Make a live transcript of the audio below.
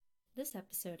This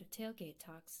episode of Tailgate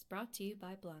Talks is brought to you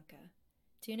by Blanca.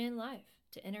 Tune in live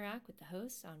to interact with the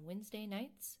hosts on Wednesday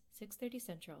nights, 6:30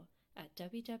 Central, at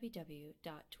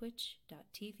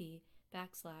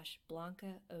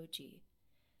www.twitch.tv/BlancaOG.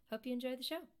 Hope you enjoy the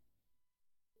show.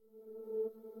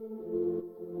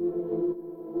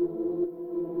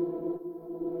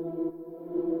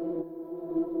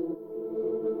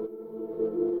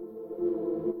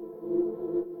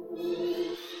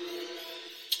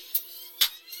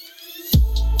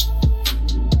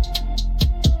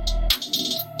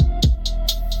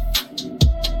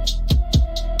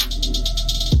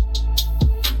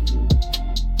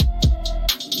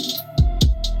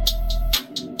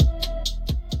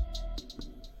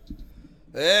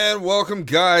 And welcome,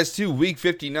 guys, to week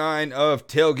 59 of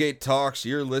Tailgate Talks.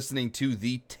 You're listening to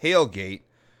the Tailgate,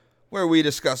 where we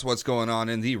discuss what's going on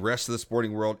in the rest of the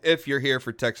sporting world. If you're here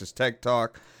for Texas Tech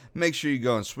Talk, make sure you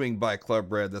go and swing by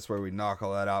Club Red. That's where we knock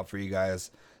all that out for you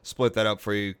guys. Split that up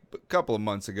for you a couple of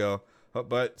months ago,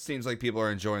 but it seems like people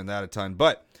are enjoying that a ton.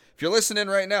 But if you're listening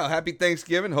right now, happy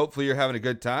Thanksgiving. Hopefully you're having a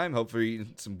good time. Hopefully you're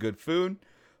eating some good food.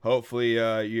 Hopefully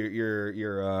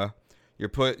you're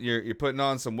putting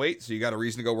on some weight, so you got a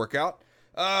reason to go work out.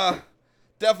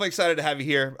 Definitely excited to have you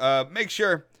here. Make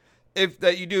sure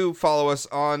that you do follow us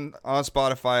on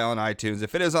Spotify, on iTunes.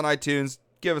 If it is on iTunes,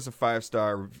 give us a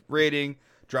 5-star rating.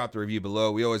 Drop the review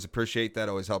below. We always appreciate that.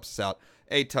 Always helps us out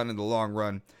a ton in the long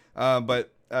run.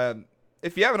 But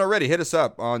if you haven't already, hit us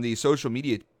up on the social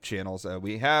media channels.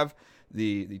 We have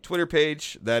the Twitter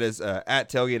page. That is at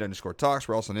tailgate_talks.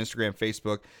 We're also on Instagram,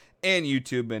 Facebook, and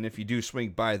YouTube. And if you do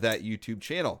swing by that YouTube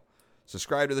channel,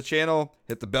 subscribe to the channel,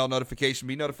 hit the bell notification,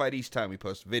 be notified each time we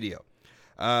post a video.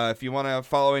 If you want to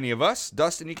follow any of us,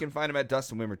 Dustin, you can find him at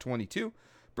DustinWimmer22.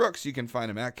 Brooks, you can find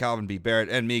him at Calvin B. Barrett,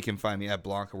 and me, you can find me at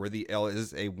Blanca, where the L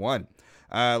is a 1.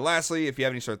 Lastly, if you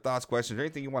have any sort of thoughts, questions, or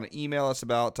anything you want to email us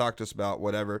about, talk to us about,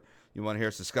 whatever you want to hear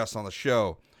us discuss on the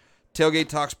show,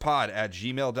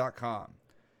 tailgatetalkspod@gmail.com.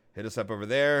 Hit us up over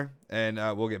there, and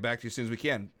we'll get back to you as soon as we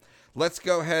can. Let's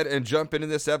go ahead and jump into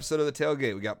this episode of the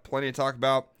Tailgate. We got plenty to talk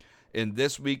about in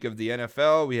this week of the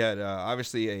NFL. We had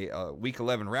obviously a Week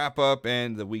 11 wrap-up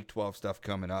and the Week 12 stuff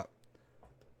coming up.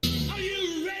 Are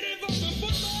you ready for the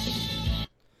football?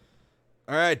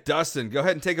 All right, Dustin, go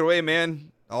ahead and take it away,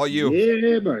 man. All you.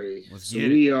 Yeah, buddy. Let's So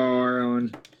get it. we are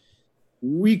on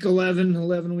week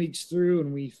 11 weeks through,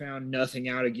 and we found nothing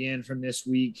out again from this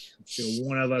week. I'm sure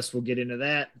one of us will get into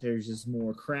that. There's just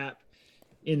more crap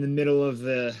in the middle of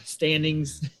the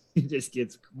standings. It just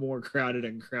gets more crowded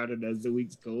and crowded as the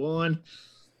weeks go on.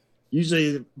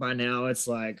 Usually by now it's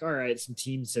like, all right, some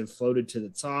teams have floated to the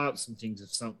top, some teams have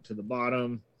sunk to the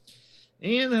bottom.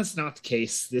 And that's not the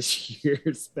case this year,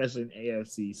 especially in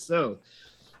AFC. So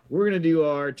we're going to do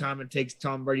our time it takes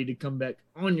Tom Brady to come back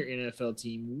on your NFL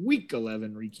team week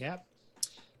 11 recap.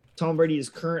 Tom Brady is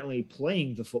currently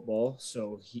playing the football,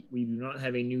 so we do not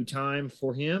have a new time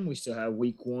for him. We still have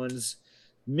week 1's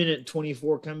minute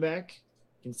 24 comeback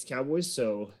against the Cowboys.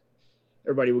 So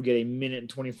everybody will get a minute and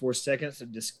 24 seconds to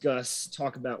discuss,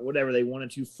 talk about whatever they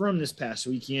wanted to from this past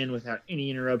weekend without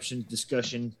any interruptions,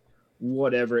 discussion,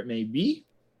 whatever it may be.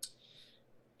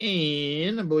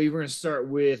 And I believe we're going to start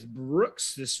with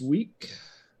Brooks this week.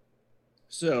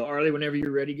 So, Arlie, whenever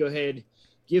you're ready, go ahead,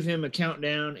 give him a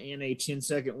countdown and a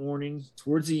 10-second warning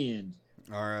towards the end.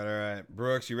 All right.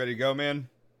 Brooks, you ready to go, man?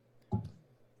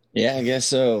 Yeah, I guess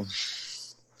so.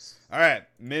 All right,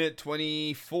 minute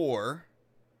 24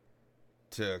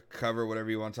 to cover whatever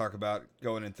you want to talk about.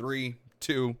 Going in 3,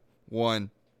 2, 1,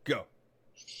 go.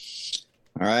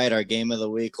 All right, our game of the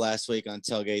week last week on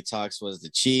Tailgate Talks was the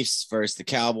Chiefs versus the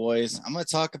Cowboys. I'm going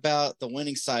to talk about the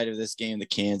winning side of this game, the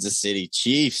Kansas City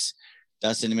Chiefs.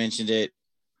 Dustin mentioned it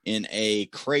in a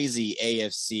crazy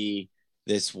AFC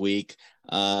this week.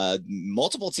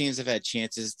 Multiple teams have had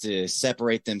chances to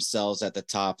separate themselves at the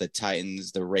top, the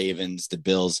Titans, the Ravens, the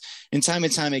Bills. And time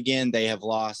again, they have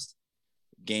lost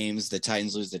games. The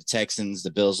Titans lose to the Texans,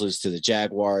 the Bills lose to the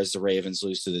Jaguars, the Ravens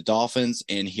lose to the Dolphins.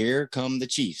 And here come the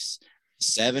Chiefs,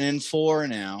 7-4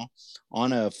 now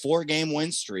on a 4-game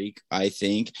win streak, I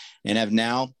think, and have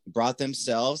now brought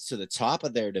themselves to the top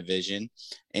of their division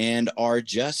and are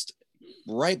just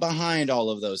right behind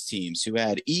all of those teams who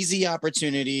had easy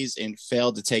opportunities and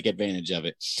failed to take advantage of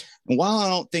it. And while I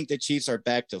don't think the Chiefs are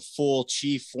back to full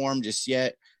Chief form just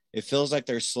yet, it feels like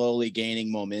they're slowly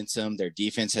gaining momentum. Their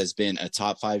defense has been a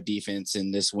top 5 defense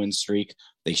in this win streak.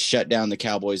 They shut down the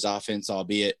Cowboys offense,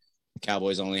 albeit the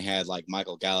Cowboys only had like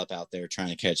Michael Gallup out there trying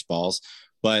to catch balls.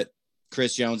 But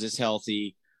Chris Jones is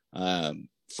healthy.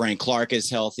 Frank Clark is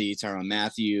healthy. Tyrann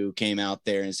Mathieu came out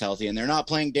there and is healthy. And they're not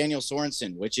playing Daniel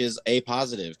Sorensen, which is a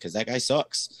positive because that guy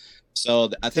sucks.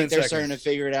 So I 10 think they're starting to seconds.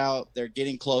 figure it out. They're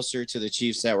getting closer to the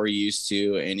Chiefs that we're used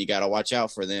to, and you got to watch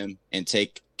out for them and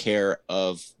take care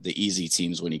of the easy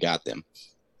teams when you got them.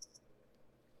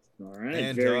 All right,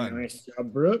 And very done. nice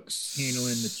job, Brooks,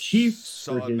 handling the Chiefs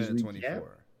for Solid his minute recap.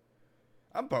 24.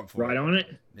 I'm pumped for Right it. on it.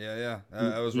 Yeah.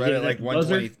 I was You right get at it like at the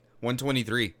buzzer?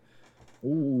 123.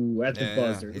 Ooh, at the Yeah,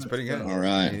 buzzer. he's Let's pretty good. go. All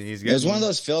right. He's It was one of getting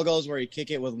those field goals where you kick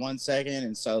it with 1 second,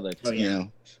 and so that Oh, you yeah.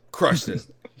 know. crushed it.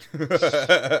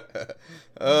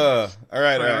 All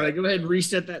right. All right, go ahead and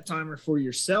reset that timer for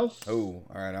yourself. Oh,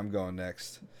 all right. I'm going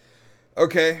next.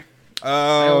 Okay.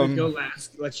 I always go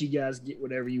last. Let you guys get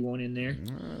whatever you want in there.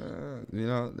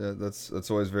 That's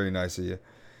always very nice of you.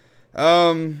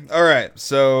 All right.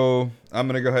 So I'm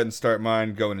gonna go ahead and start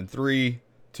mine. Going in 3,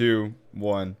 2,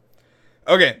 1.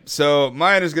 Okay. So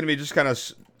mine is gonna be just kind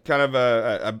of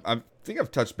I think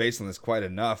I've touched base on this quite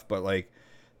enough, but like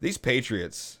these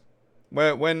Patriots,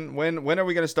 when are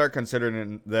we gonna start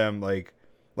considering them like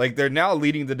they're now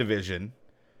leading the division?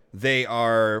 They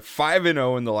are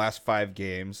 5-0 in the last 5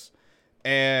 games.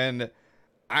 And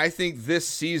I think this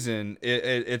season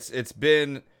it's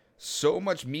been so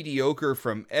much mediocre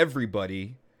from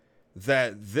everybody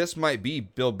that this might be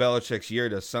Bill Belichick's year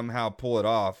to somehow pull it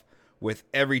off, with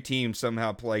every team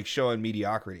somehow showing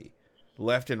mediocrity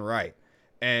left and right.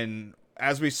 And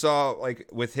as we saw, like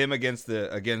with him against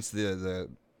the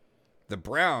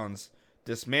Browns,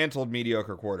 dismantled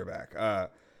mediocre quarterback.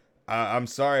 I'm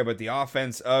sorry, but the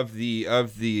offense of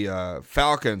the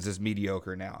Falcons is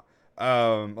mediocre now.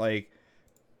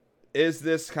 Is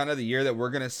this kind of the year that we're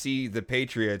going to see the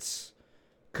Patriots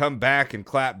come back and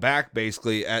clap back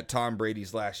basically at Tom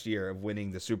Brady's last year of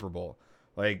winning the Super Bowl?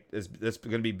 Like, is this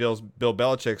going to be Bill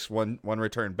Belichick's one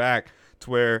return back to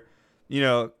where,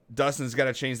 Dustin's got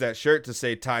to change that shirt to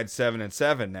say tied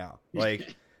 7-7 now?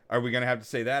 Like, are we going to have to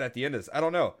say that at the end of this? I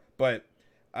don't know. But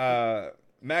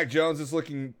Mac Jones is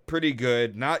looking pretty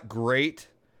good. Not great,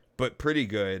 but pretty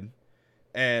good.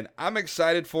 And I'm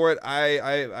excited for it.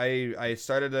 I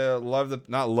started to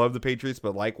not love the Patriots,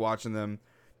 but like watching them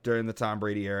during the Tom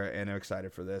Brady era, and I'm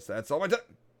excited for this. That's all my time.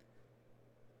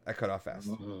 I cut off fast.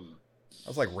 I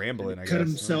was like rambling, I guess. Cut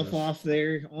himself off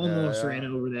there. Almost Yeah. ran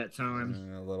over that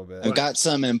time. A little bit. I've got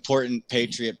some important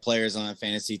Patriot players on a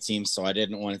fantasy team, so I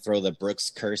didn't want to throw the Brooks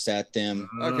curse at them.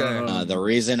 Okay. The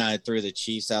reason I threw the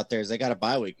Chiefs out there is they got a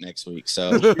bye week next week.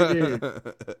 So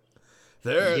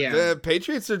The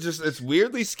Patriots are it's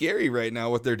weirdly scary right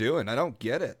now what they're doing. I don't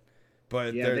get it.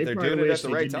 But Yeah, they're probably doing it at wish the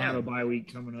they right didn't have a time. bye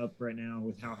week coming up right now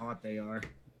with how hot they are.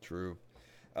 True.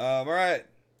 All right.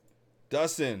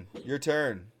 Dustin, your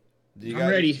turn. I'm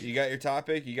ready. You got your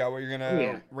topic? You got what you're going to Oh,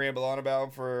 yeah. ramble on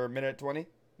about for a minute 20?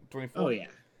 24? Oh yeah.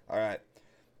 All right.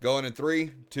 Going in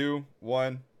 3, 2,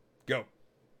 1, go.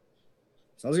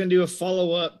 So I was gonna do a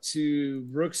follow up to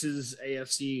Brooks's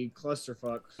AFC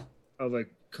clusterfuck of a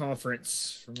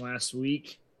conference from last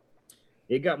week.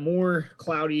 It got more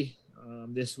cloudy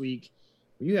this week.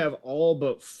 You have all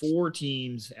but 4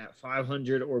 teams at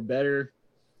 500 or better,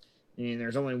 and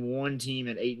there's only one team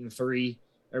at 8-3.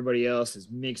 Everybody else is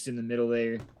mixed in the middle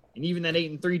there. And even that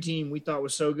 8-3 team we thought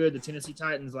was so good, the Tennessee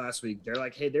Titans last week, they're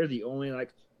like, hey, they're the only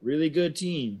really good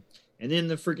team. And then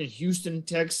the freaking Houston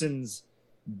Texans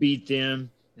beat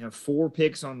them. They have 4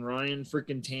 picks on Ryan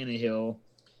freaking Tannehill.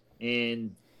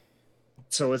 And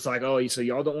so it's like, oh, so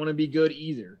y'all don't want to be good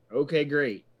either. Okay,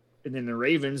 great. And then the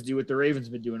Ravens do what the Ravens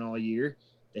have been doing all year.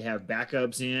 They have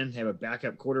backups in, have a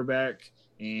backup quarterback,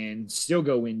 and still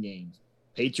go win games.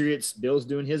 Patriots, Bill's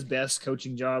doing his best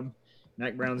coaching job.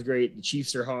 Mac Brown's great. The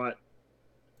Chiefs are hot.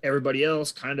 Everybody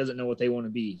else kind of doesn't know what they want to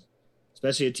be,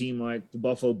 especially a team like the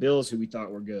Buffalo Bills, who we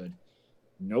thought were good.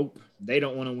 Nope. They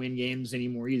don't want to win games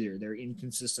anymore either. They're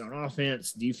inconsistent on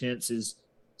offense. Defense is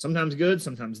sometimes good,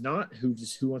 sometimes not. Who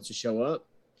wants to show up?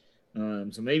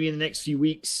 So maybe in the next few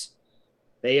weeks,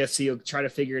 the AFC will try to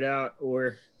figure it out,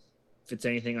 or if it's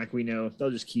anything like we know,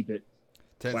 they'll just keep it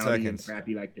 10 cloudy and seconds.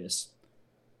 crappy like this.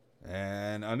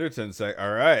 And under 10 seconds.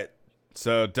 All right.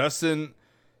 So Dustin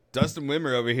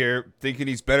Wimmer over here thinking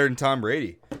he's better than Tom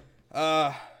Brady.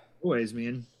 Boys,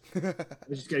 man.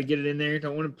 We just got to get it in there.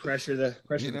 Don't want to pressure the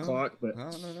clock, but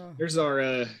No. there's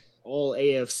our all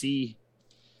AFC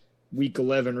Week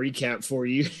 11 recap for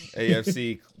you.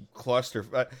 AFC cluster.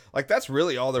 Like, that's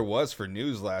really all there was for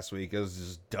news last week. It was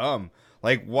just dumb.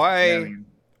 Like, why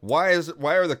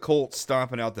are the Colts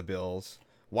stomping out the Bills?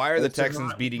 Why are the Colts are Texans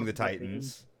not beating the fucking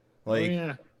Titans? Oh, Like,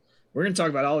 yeah. We're going to talk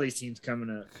about all these teams coming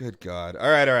up. good God. All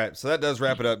right. So that does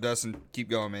wrap it up, Dustin. Keep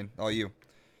going, man. All you.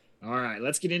 All right,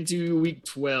 let's get into Week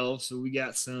 12. So we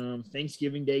got some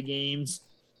Thanksgiving Day games.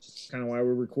 Kind of why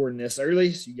we're recording this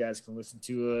early, so you guys can listen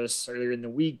to us earlier in the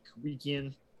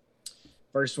weekend.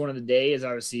 First one of the day is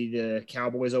obviously the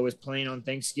Cowboys always playing on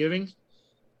Thanksgiving.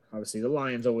 Obviously, the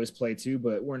Lions always play too,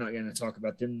 but we're not going to talk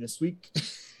about them this week.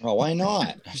 Oh, why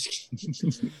not?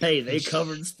 Hey, they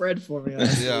covered the spread for me.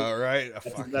 Yeah, right. I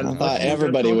thought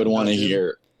everybody would want to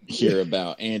hear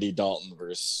about Andy Dalton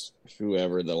versus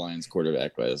whoever the Lions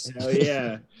quarterback was. Hell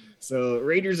yeah. So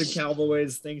Raiders and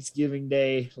Cowboys, Thanksgiving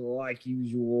Day, like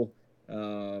usual.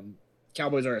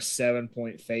 Cowboys are a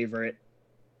 7-point favorite.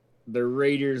 The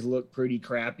Raiders look pretty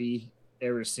crappy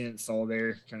ever since all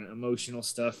their kind of emotional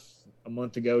stuff a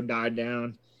month ago died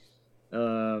down.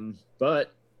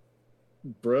 But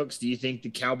Brooks, do you think the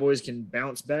Cowboys can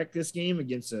bounce back this game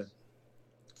against a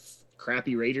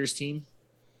crappy Raiders team?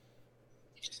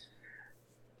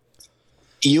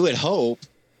 You would hope.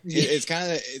 It's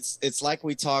kind of it's like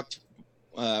we talked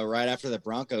right after the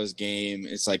Broncos game.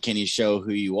 It's like, can you show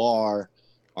who you are?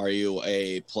 Are you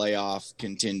a playoff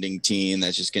contending team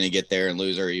that's just going to get there and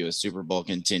lose? Or are you a Super Bowl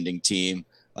contending team?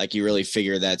 Like, you really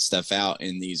figure that stuff out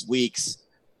in these weeks.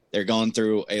 They're going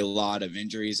through a lot of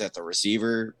injuries at the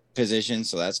receiver position,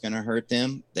 so that's going to hurt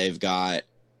them. They've got,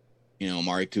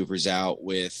 Amari Cooper's out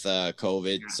with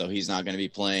COVID, so he's not going to be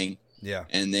playing. Yeah.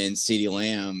 And then CeeDee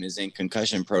Lamb is in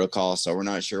concussion protocol, so we're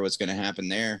not sure what's going to happen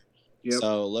there. Yep.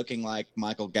 So looking like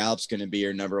Michael Gallup's going to be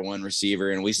your number one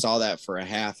receiver. And we saw that for a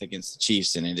half against the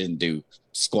Chiefs, and it didn't do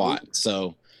squat.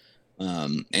 So,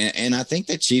 and I think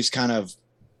the Chiefs kind of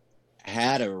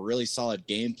had a really solid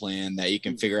game plan that you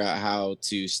can figure out how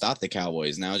to stop the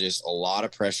Cowboys. Now just a lot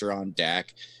of pressure on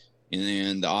Dak, and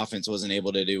then the offense wasn't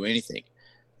able to do anything.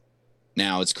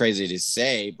 Now, it's crazy to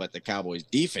say, but the Cowboys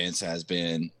defense has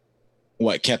been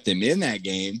what kept them in that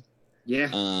game. Yeah.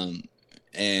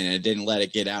 And it didn't let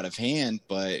it get out of hand,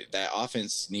 but that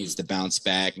offense needs to bounce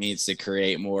back, needs to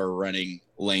create more running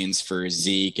lanes for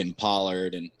Zeke and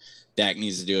Pollard, and Dak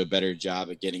needs to do a better job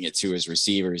of getting it to his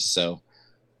receivers. So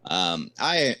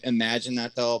I imagine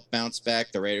that they'll bounce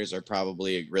back. The Raiders are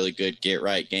probably a really good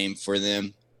get-right game for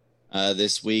them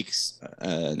this week.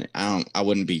 I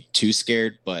wouldn't be too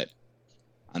scared, but,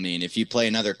 I mean, if you play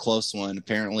another close one,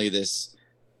 apparently this,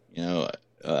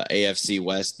 AFC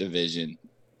West division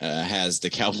has the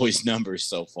Cowboys numbers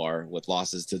so far with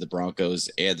losses to the Broncos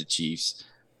and the Chiefs.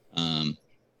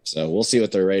 So we'll see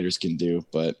what the Raiders can do,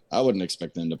 but I wouldn't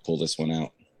expect them to pull this one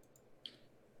out.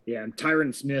 Yeah, and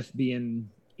Tyron Smith being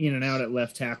in and out at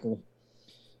left tackle.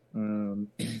 I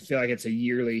feel like it's a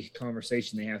yearly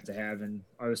conversation they have to have, and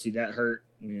obviously that hurt,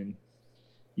 and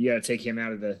you got to take him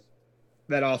out of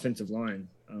that offensive line.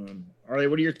 Arlie,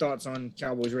 what are your thoughts on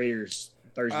Cowboys Raiders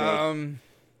Thursday?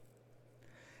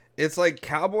 It's like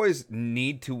Cowboys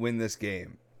need to win this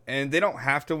game, and they don't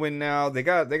have to win now. They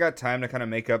got time to kind of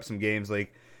make up some games.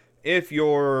 Like, if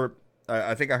you're,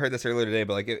 I think I heard this earlier today,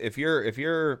 but like if you're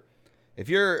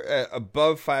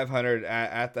above 500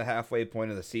 at the halfway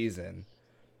point of the season,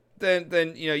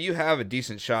 then you have a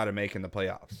decent shot of making the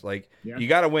playoffs. Like, you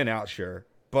got to win out, sure,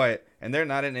 and they're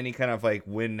not in any kind of like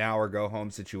win now or go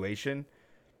home situation.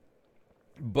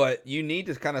 But you need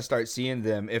to kind of start seeing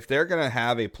them. If they're going to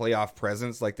have a playoff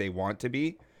presence like they want to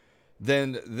be,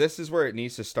 then this is where it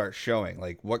needs to start showing.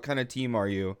 Like, what kind of team are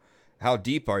you? How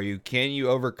deep are you? Can you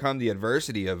overcome the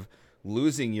adversity of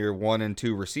losing your 1 and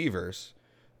 2 receivers?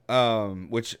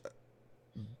 Which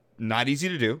not easy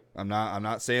to do. I'm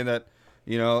not saying that,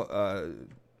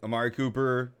 Amari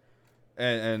Cooper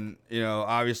and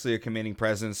obviously a commanding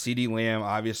presence. CeeDee Lamb,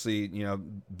 obviously,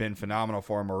 been phenomenal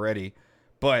for him already.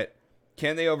 But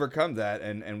can they overcome that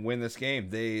and win this game?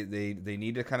 They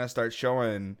need to kind of start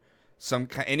showing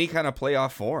any kind of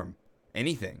playoff form,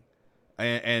 anything.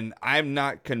 And I'm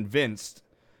not convinced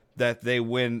that they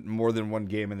win more than one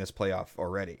game in this playoff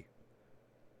already.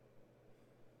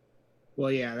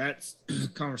 Well, yeah, that's a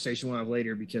conversation we'll have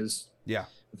later because how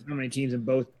many teams in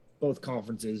both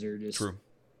conferences are just true.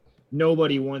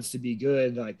 Nobody wants to be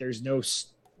good. Like, there's no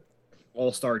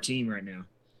all-star team right now.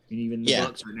 And even the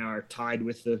Bucs right now are tied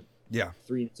with the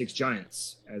 3-6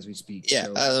 Giants as we speak. Yeah,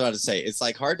 so, I was about to say, it's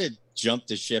like hard to jump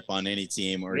the ship on any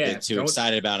team or get too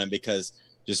excited about them because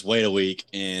just wait a week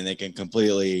and they can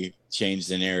completely change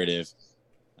the narrative.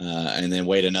 And then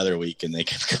wait another week and they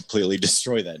can completely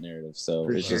destroy that narrative. So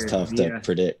it's just tough to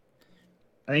predict.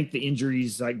 I think the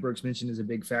injuries, like Brooks mentioned, is a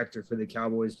big factor for the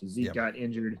Cowboys because Zeke got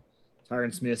injured.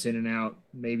 Tyron Smith's in and out.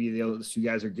 Maybe those two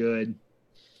guys are good.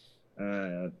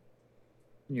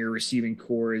 Your receiving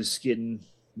core is getting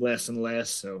less and less.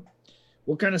 So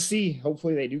we'll kind of see.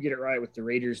 Hopefully they do get it right with the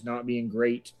Raiders not being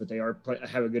great, but they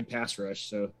have a good pass rush.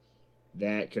 So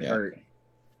that could hurt.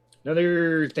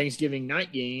 Another Thanksgiving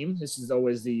night game. This is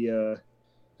always the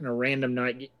kind of random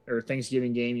night or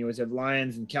Thanksgiving game. You always have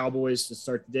Lions and Cowboys to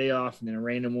start the day off, and then a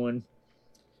random one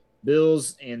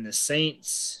Bills and the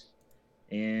Saints.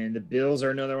 And the Bills are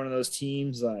another one of those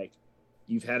teams, like,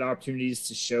 you've had opportunities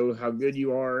to show how good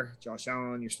you are. Josh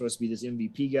Allen, you're supposed to be this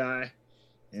MVP guy.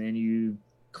 And then you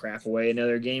crap away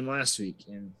another game last week.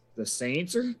 And the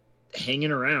Saints are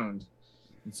hanging around.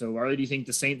 And so, Larry, do you think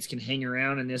the Saints can hang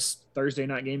around in this Thursday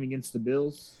night game against the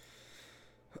Bills?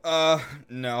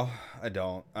 No, I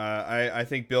don't. I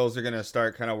think Bills are gonna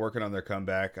start kind of working on their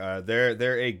comeback.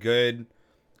 They're a good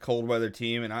cold weather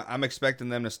team, and I'm expecting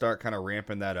them to start kind of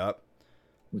ramping that up.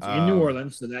 It's in New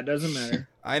Orleans, so that doesn't matter.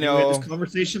 I We know. had this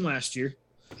conversation last year.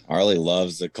 Arlie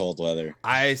loves the cold weather.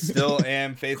 I still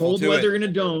am faithful Cold to weather it. in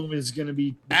a dome is going to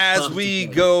be As tough to we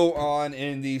play. go on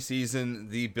in the season,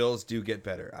 the Bills do get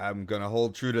better. I'm gonna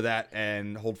hold true to that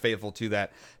and hold faithful to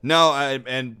that. No,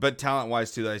 but talent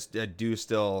wise too, I do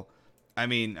still. I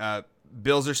mean,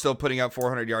 Bills are still putting up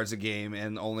 400 yards a game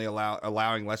and only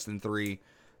allowing less than 3.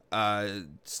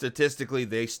 Statistically,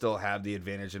 they still have the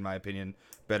advantage, in my opinion.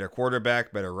 Better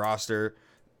quarterback, better roster,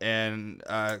 and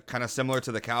kind of similar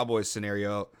to the Cowboys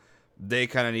scenario, they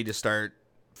kind of need to start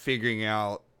figuring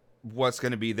out what's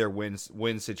going to be their win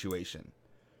situation.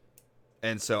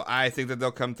 And so I think that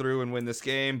they'll come through and win this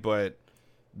game, but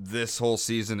this whole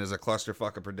season is a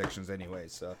clusterfuck of predictions anyway.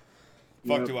 So,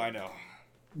 fuck Yep. do I know?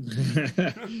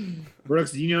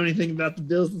 Brooks, do you know anything about the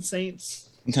Bills and Saints?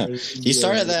 You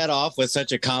started that off with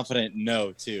such a confident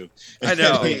no, too. I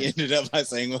know. We ended up by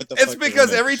saying, what the It's fuck do we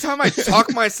because know? every time I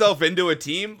talk myself into a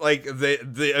team, like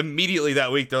they immediately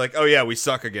that week they're like, "Oh yeah, we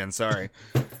suck again." Sorry.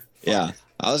 Yeah.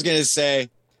 I was going to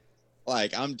say,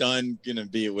 like, I'm done going to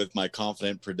be with my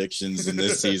confident predictions in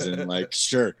this season. Like,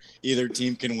 sure, either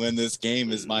team can win this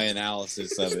game is my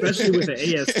analysis of it. Especially with the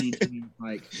AFC team.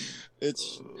 Like,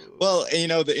 It's well, you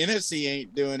know, the NFC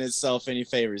ain't doing itself any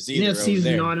favors either. NFC's over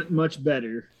there. not much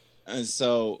better. And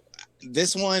so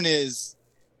this one is,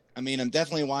 I mean, I'm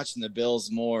definitely watching the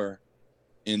Bills more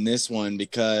in this one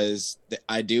because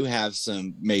I do have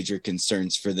some major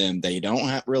concerns for them. They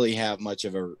don't really have much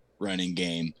of a running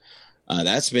game.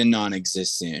 That's been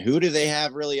non-existent. Who do they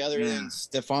have really other than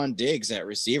Stephon Diggs at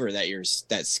receiver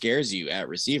that scares you at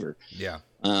receiver? Yeah.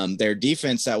 Their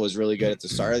defense that was really good at the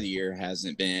start of the year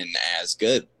hasn't been as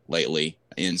good lately.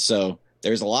 And so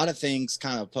there's a lot of things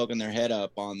kind of poking their head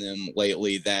up on them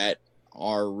lately that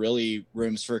are really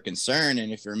rooms for concern.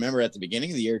 And if you remember at the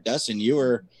beginning of the year, Dustin, you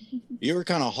were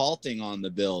kind of halting on the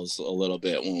Bills a little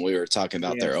bit when we were talking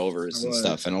about their overs and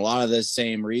stuff. And a lot of the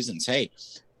same reasons. Hey,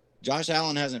 Josh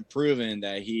Allen hasn't proven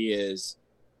that he is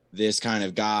this kind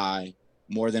of guy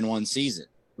more than one season.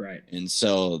 Right. And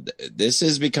so this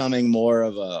is becoming more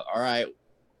of a, all right,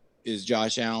 is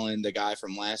Josh Allen the guy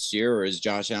from last year, or is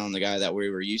Josh Allen the guy that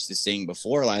we were used to seeing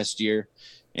before last year?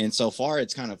 And so far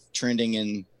it's kind of trending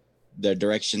in the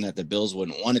direction that the Bills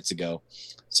wouldn't want it to go.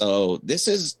 So this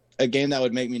is a game that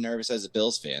would make me nervous as a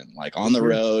Bills fan. Like on the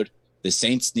road, the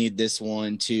Saints need this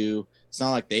one too. It's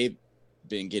not like they've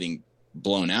been getting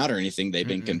blown out or anything. They've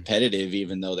been competitive,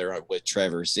 even though they're with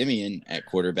Trevor Siemian at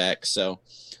quarterback. So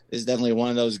it's definitely one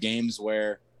of those games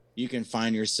where you can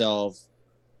find yourself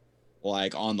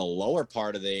like on the lower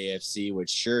part of the AFC, which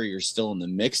sure you're still in the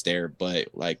mix there, but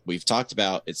like we've talked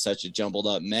about, it's such a jumbled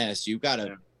up mess. You've got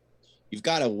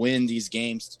to win these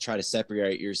games to try to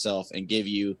separate yourself and give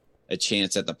you a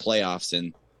chance at the playoffs,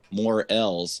 and more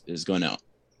L's is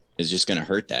just going to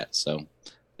hurt that. So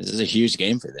this is a huge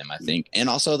game for them, I think. And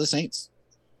also the Saints.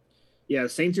 Yeah, the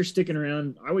Saints are sticking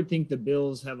around. I would think the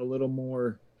Bills have a little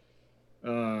more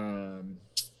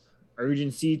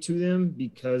urgency to them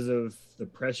because of the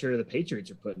pressure the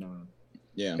Patriots are putting on them.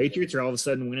 Yeah. Patriots are all of a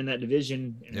sudden winning that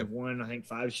division and have won, I think,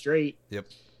 5 straight. Yep.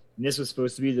 And this was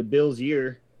supposed to be the Bills'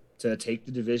 year to take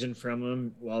the division from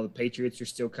them while the Patriots are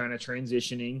still kind of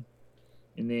transitioning.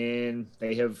 And then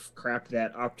they have crapped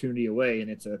that opportunity away, and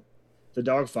it's a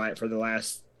dogfight for the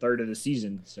last third of the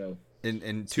season. So,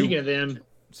 speaking of them,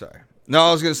 sorry. No,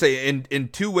 I was going to say in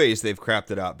 2 ways they've crapped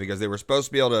it out, because they were supposed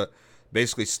to be able to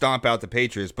basically stomp out the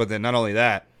Patriots, but then not only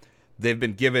that, they've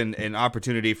been given an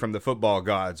opportunity from the football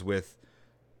gods with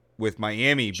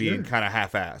Miami being kind of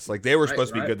half-assed. Like they were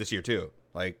supposed to be good this year too.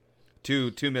 Like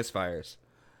two misfires.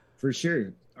 For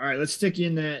sure. All right, let's stick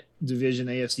in that division,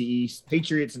 AFC East.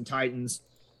 Patriots and Titans.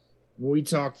 We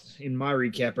talked in my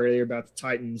recap earlier about the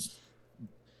Titans.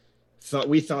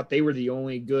 We thought they were the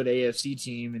only good AFC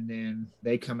team, and then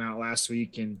they come out last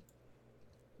week and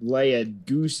lay a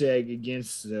goose egg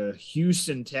against the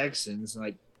Houston Texans.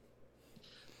 Like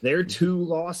their 2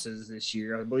 losses this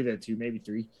year, I believe they had 2, maybe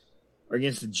 3, are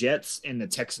against the Jets and the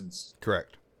Texans.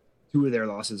 Correct. 2 of their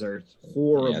losses are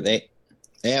horrible. Yeah,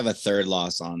 They have a third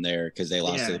loss on there because they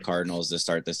lost to Yeah. the Cardinals to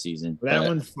start the season. That But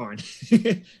one's fine.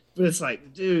 But it's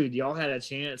like, dude, y'all had a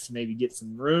chance to maybe get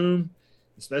some room,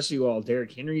 especially while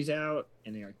Derrick Henry's out,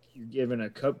 and you're given a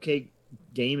cupcake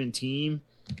game and team.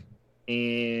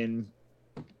 And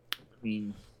I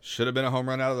mean, Should have been a home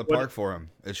run out of the What- park for him.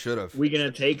 It should have. we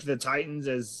gonna take the Titans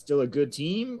as still a good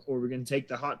team, or we're gonna take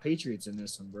the hot Patriots in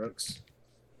this one, Brooks?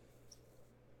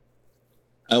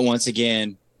 once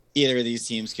again, either of these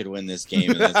teams could win this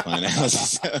game, and that's my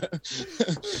analysis.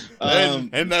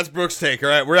 And that's Brooks' take. All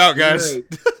right, we're out, guys. Right.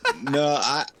 No,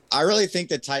 I really think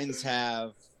the Titans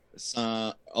have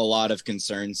a lot of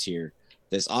concerns here.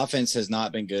 This offense has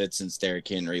not been good since Derrick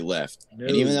Henry left. No.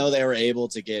 And even though they were able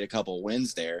to get a couple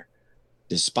wins there,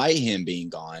 despite him being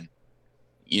gone,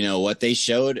 you know, what they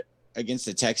showed against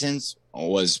the Texans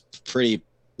was pretty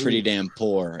damn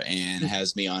poor and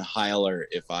has me on high alert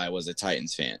if I was a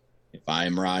Titans fan. If I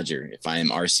am Roger, if I am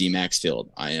RC Maxfield,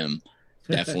 I am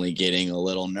definitely getting a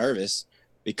little nervous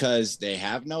because they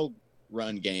have no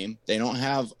run game. They don't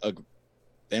have a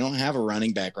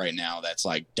running back right now that's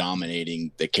like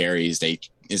dominating the carries. It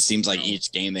seems like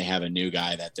each game they have a new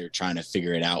guy that they're trying to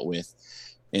figure it out with.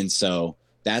 And so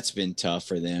that's been tough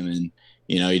for them. And,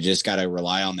 you know, you just got to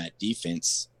rely on that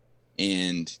defense.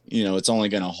 And, you know, it's only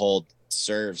going to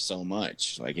serve so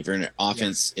much. Like if your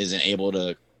offense isn't able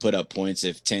to put up points,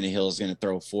 if Tannehill is going to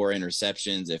throw 4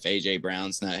 interceptions, if AJ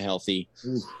Brown's not healthy,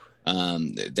 Oof.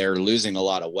 they're losing a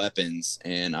lot of weapons.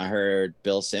 And I heard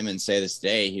Bill Simmons say this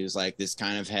today. He was like, this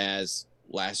kind of has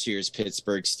last year's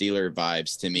Pittsburgh Steelers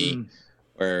vibes to me,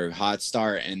 where hot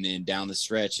start and then down the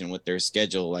stretch and with their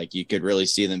schedule, like you could really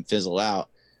see them fizzle out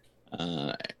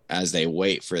as they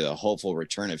wait for the hopeful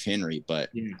return of Henry. But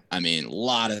Yeah. I mean, a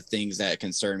lot of things that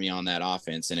concern me on that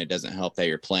offense, and it doesn't help that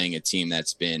you're playing a team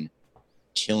that's been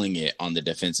killing it on the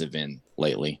defensive end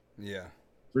lately. Yeah.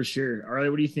 For sure. All right,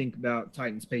 what do you think about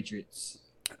Titans Patriots?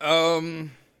 God,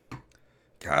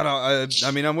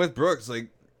 I mean, I'm with Brooks. Like,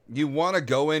 you want to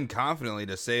go in confidently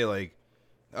to say, like,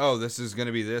 oh, this is going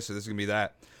to be this or this is going to be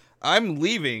that. I'm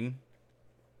leaving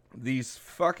these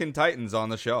fucking Titans on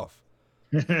the shelf.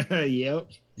 Yep.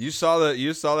 You saw that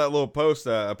little post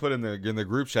I put in the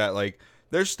group chat. Like,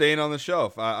 they're staying on the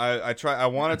shelf. I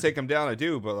want to take them down. I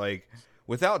do, but like,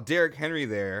 without Derrick Henry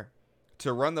there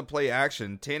to run the play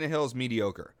action, Tannehill's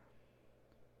mediocre.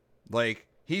 Like,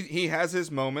 he has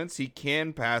his moments. He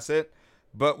can pass it,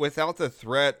 but without the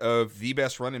threat of the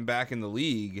best running back in the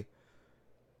league,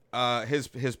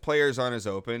 his players aren't as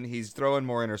open. He's throwing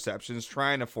more interceptions,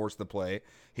 trying to force the play.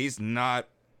 He's not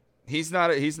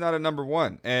a number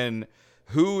one. And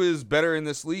who is better in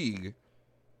this league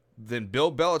than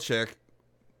Bill Belichick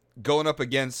going up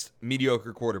against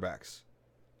mediocre quarterbacks?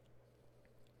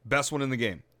 Best one in the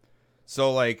game.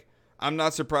 So, like, I'm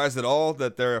not surprised at all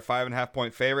that they're a 5.5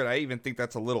 point favorite. I even think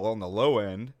that's a little on the low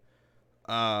end.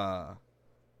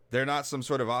 They're not some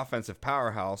sort of offensive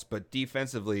powerhouse, but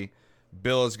defensively,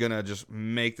 Bill is going to just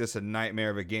make this a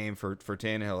nightmare of a game for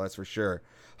Tannehill, that's for sure.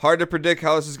 Hard to predict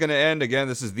how this is going to end. Again,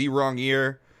 this is the wrong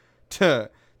year to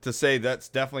say that's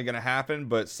definitely going to happen,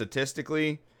 but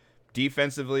statistically,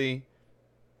 defensively,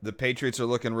 the Patriots are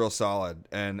looking real solid,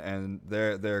 and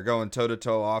they're going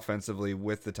toe-to-toe offensively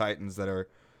with the Titans that are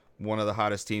one of the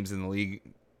hottest teams in the league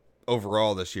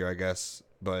overall this year, I guess,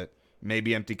 but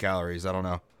maybe empty calories. I don't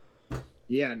know.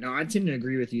 Yeah, no, I tend to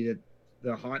agree with you that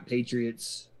the hot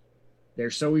Patriots, they're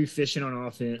so efficient on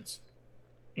offense,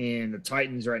 and the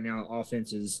Titans right now,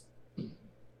 offense is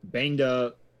banged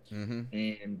up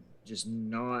and just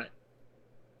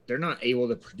they're not able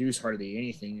to produce hardly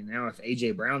anything. And now if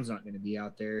AJ Brown's not going to be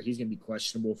out there, he's going to be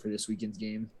questionable for this weekend's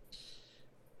game.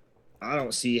 I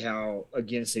don't see how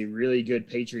against a really good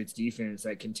Patriots defense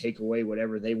that can take away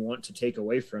whatever they want to take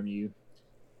away from you,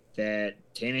 that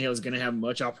Tannehill is going to have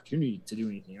much opportunity to do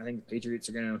anything. I think the Patriots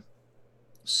are going to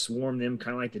swarm them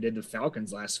kind of like they did the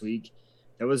Falcons last week.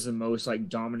 That was the most like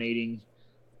dominating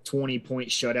 20-point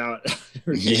shutout.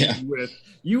 Yeah.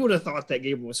 You would have thought that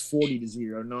game was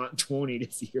 40-0, not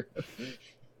 20-0.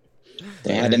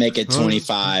 They had to make it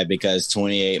 25 because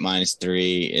 28 minus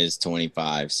 3 is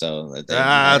 25. So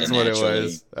That's what it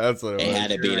was. That's what it They was.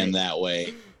 had to beat him that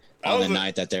way That on was the a-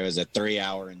 night that there was a 3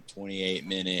 hour and 28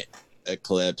 minute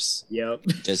eclipse. Yep.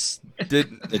 Just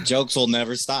Did the jokes will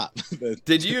never stop.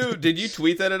 did you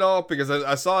tweet that at all? Because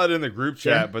I saw it in the group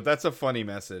chat, Yeah. but that's a funny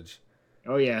message.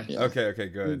 Oh yeah. Yeah. Okay,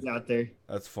 good. He's out there.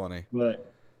 That's funny.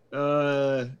 But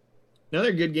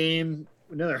another good game,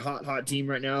 another hot team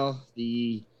right now.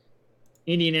 The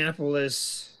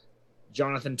Indianapolis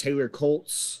Jonathan Taylor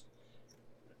Colts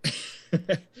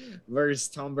versus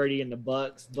Tom Brady and the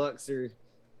Bucks. Bucks are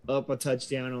up a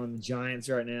touchdown on the Giants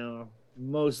right now.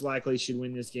 most likely should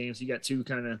win this game. So you got you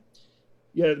got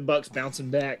the Bucks bouncing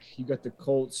back. You got the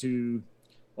Colts who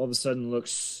all of a sudden look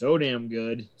so damn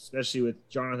good, especially with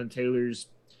Jonathan Taylor's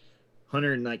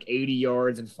 180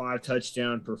 yards and 5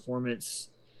 touchdown performance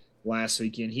last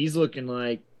weekend. He's looking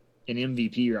like an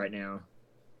MVP right now.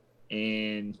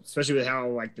 And especially with how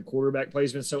like the quarterback play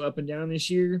has been so up and down this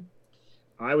year,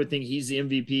 I would think he's the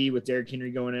MVP with Derrick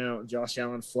Henry going out, Josh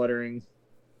Allen fluttering,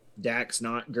 Dak's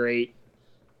not great.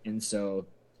 And so,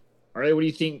 all right, what do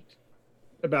you think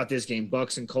about this game?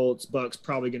 Bucks and Colts. Bucks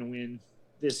probably going to win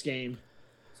this game.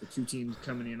 So 2 teams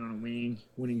coming in on a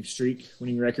winning streak,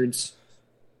 winning records.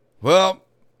 Well,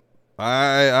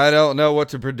 I don't know what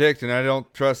to predict, and I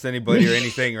don't trust anybody or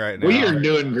anything right now. We are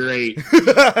doing great.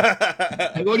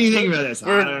 What do you think about this?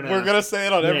 I don't know. We're gonna say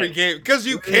it on every game because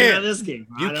you What do you think can't. about this game?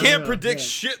 You I don't can't know. predict Yeah.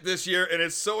 shit this year, and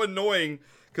it's so annoying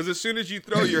because as soon as you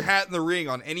throw your hat in the ring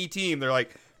on any team, they're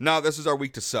like, "No, this is our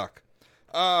week to suck."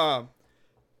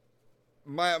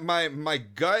 My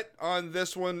gut on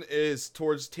this one is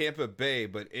towards Tampa Bay,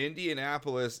 but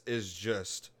Indianapolis is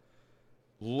just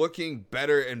looking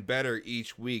better and better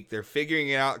each week. They're figuring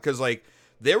it out because like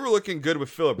they were looking good with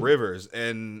Phillip Rivers,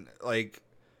 and like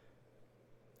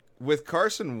with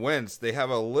Carson Wentz, they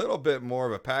have a little bit more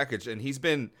of a package, and he's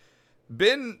been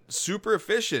super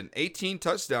efficient. 18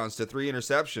 touchdowns to 3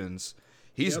 interceptions.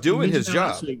 He's Yep, doing he his mentioned that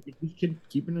job. last week. He's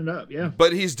keeping it up, yeah.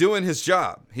 But he's doing his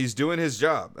job. He's doing his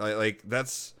job. Like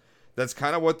that's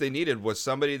kind of what they needed, was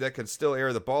somebody that could still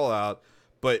air the ball out,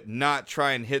 but not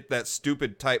try and hit that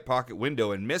stupid tight pocket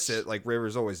window and miss it like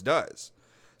Rivers always does.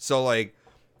 So like,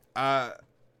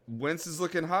 Wentz is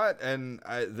looking hot, and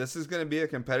this is going to be a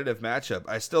competitive matchup.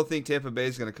 I still think Tampa Bay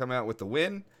is going to come out with the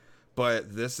win,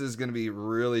 but this is going to be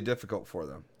really difficult for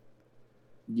them.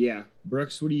 Yeah.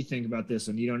 Brooks, what do you think about this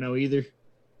one? You don't know either?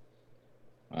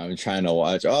 I'm trying to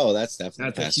watch. Oh, that's definitely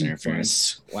That's a pass huge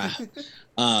interference. Wow.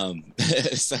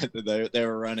 So they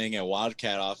were running a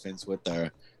wildcat offense with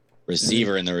the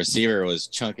receiver, and the receiver was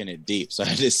chunking it deep. So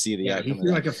I just see the Yeah, he outcome. threw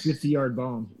of like a 50-yard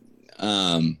bomb.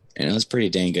 and it was a pretty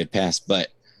dang good pass. But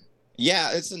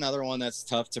yeah, it's another one that's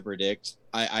tough to predict.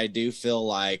 I do feel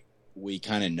like we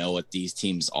kind of know what these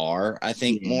teams are. I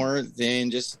think Yeah. more than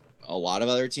just a lot of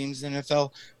other teams in the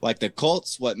NFL. Like the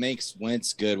Colts, what makes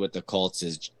Wentz good with the Colts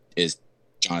is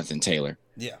Jonathan Taylor.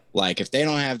 Yeah. Like if they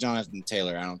don't have Jonathan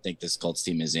Taylor, I don't think this Colts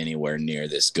team is anywhere near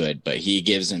this good. But he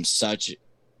gives him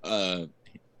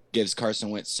gives Carson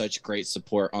Wentz such great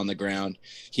support on the ground.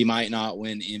 He might not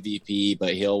win MVP,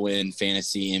 but he'll win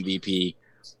fantasy MVP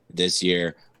this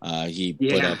year. He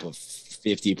put up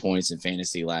 50 points in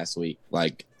fantasy last week,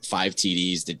 like 5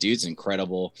 TDs. The dude's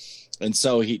incredible. And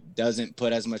so he doesn't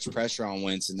put as much pressure on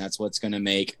Wentz, and that's what's going to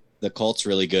make the Colts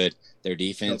really good. Their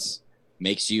defense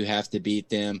makes you have to beat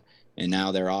them, and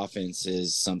now their offense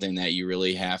is something that you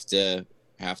really have to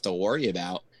worry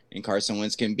about. And Carson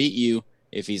Wentz can beat you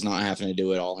if he's not having to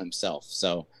do it all himself.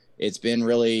 So it's been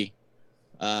really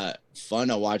fun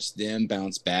to watch them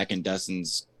bounce back, and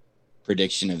Dustin's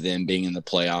prediction of them being in the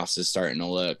playoffs is starting to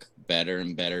look better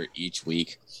and better each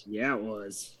week. Yeah, it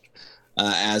was.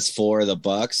 As for the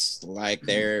Bucks, like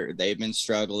they've been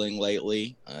struggling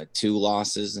lately, 2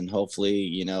 losses, and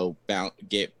hopefully,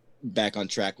 get back on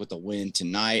track with a win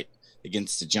tonight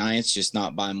against the Giants, just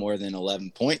not by more than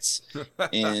 11 points.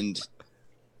 And,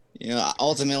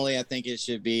 ultimately, I think it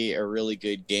should be a really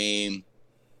good game.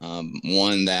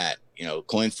 One that,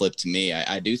 coin flip to me.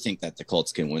 I do think that the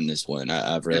Colts can win this one.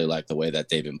 I've really liked the way that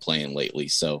they've been playing lately.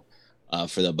 So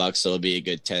for the Bucks, it'll be a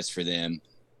good test for them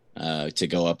to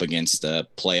go up against a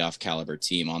playoff caliber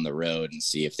team on the road and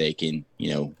see if they can,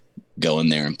 go in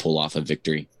there and pull off a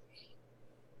victory.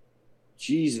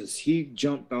 Jesus, he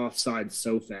jumped offside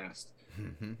so fast,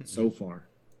 so far.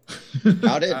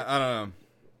 How did I don't know.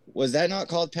 was that not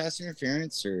called pass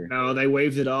interference or? No, they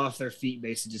waved it off. Their feet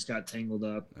basically just got tangled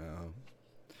up.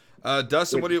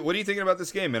 Dustin, what are you thinking about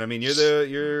this game, man? I mean,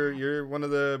 you're one of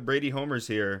the Brady homers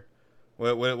here.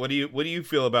 What do you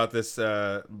feel about this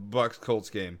Bucks Colts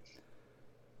game?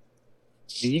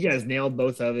 And you guys nailed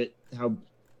both of it. How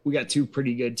we got 2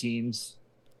 pretty good teams.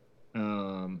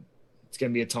 It's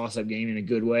going to be a toss-up game in a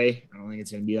good way. I don't think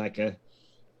it's going to be like a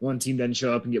one team doesn't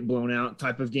show up and get blown out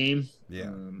type of game.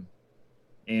 Yeah.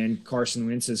 And Carson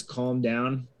Wentz has calmed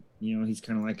down. He's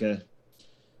kind of like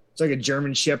it's like a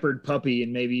German Shepherd puppy,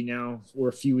 and maybe now we're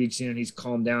a few weeks in, he's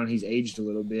calmed down. He's aged a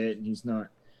little bit, and he's not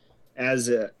as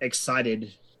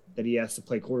excited that he has to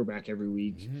play quarterback every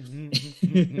week.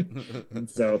 And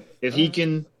so if he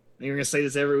can, you're going to say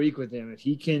this every week with him, if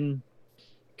he can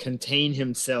contain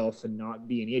himself and not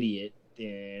be an idiot,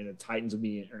 then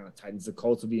the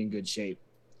Colts will be in good shape.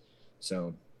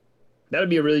 So that'd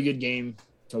be a really good game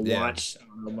to Yeah. watch. I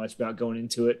don't know much about going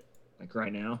into it like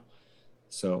right now.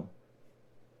 So,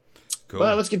 Cool.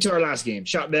 but let's get to our last game.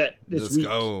 Shot bet this Let's week.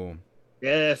 go.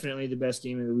 Definitely the best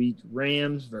game of the week.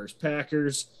 Rams versus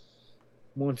Packers.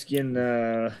 Once again,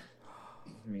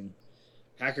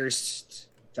 Packers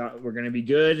thought we're going to be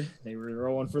good. They were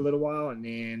rolling for a little while, and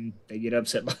then they get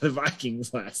upset by the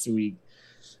Vikings last week.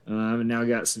 And now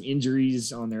got some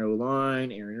injuries on their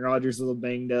O-line. Aaron Rodgers a little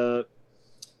banged up.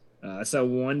 It's a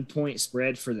 1-point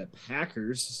spread for the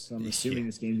Packers. So I'm assuming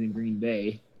this game's in Green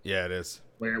Bay, Yeah, it is.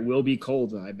 where it will be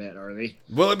cold, I bet, Arlie.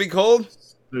 Will it be cold?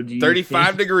 So do you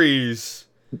 35 degrees.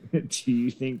 Do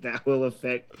you think that will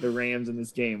affect the Rams in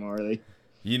this game, Arlie?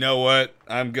 You know what?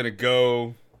 I'm going to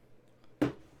go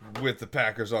with the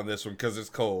Packers on this one because it's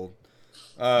cold.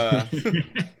 No,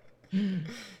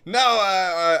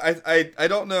 I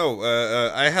don't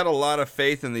know. I had a lot of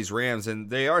faith in these Rams,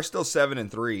 and they are still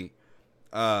 7-3,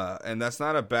 and that's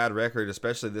not a bad record,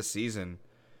 especially this season.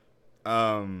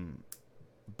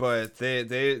 But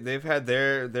they've had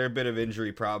their bit of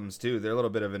injury problems too. They're a little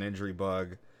bit of an injury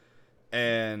bug,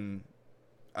 and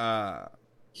I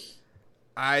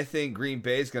think Green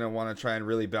Bay's going to want to try and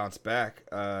really bounce back.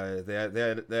 They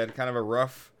had kind of a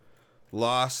rough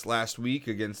loss last week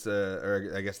against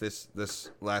or I guess this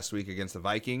last week against the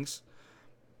Vikings.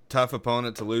 Tough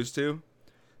opponent to lose to,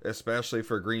 especially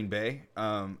for Green Bay.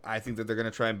 I think that they're going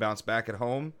to try and bounce back at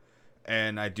home,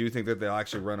 and I do think that they'll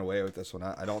actually run away with this one.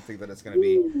 I don't think that it's going to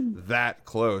be that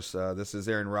close. This is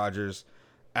Aaron Rodgers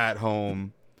at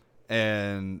home,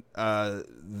 and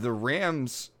the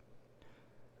Rams,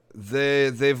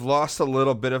 they've lost a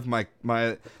little bit of my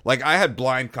like, I had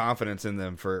blind confidence in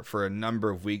them for a number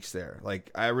of weeks there.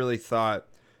 Like, I really thought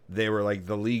they were like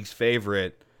the league's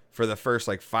favorite for the first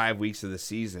like 5 weeks of the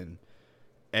season,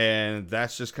 and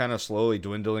that's just kind of slowly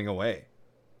dwindling away.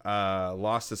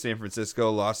 Lost to San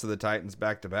Francisco, lost to the Titans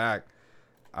back to back,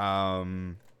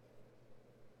 and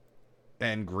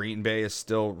Green Bay is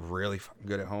still really fucking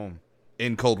good at home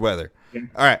in cold weather. Yeah.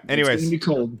 All right. It's Anyways, going to be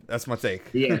cold. that's my take.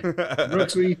 Yeah.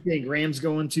 Brooks, what do you think? Rams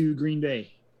going to Green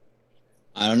Bay?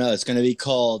 I don't know. It's going to be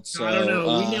cold. So, I don't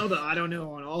know. We nailed the I don't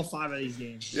know on all 5 of these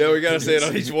games. Yeah, we gotta say it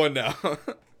on each one now.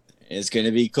 It's going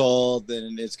to be cold,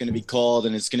 and it's going to be cold,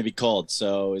 and it's going to be cold.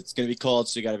 So it's going to be cold,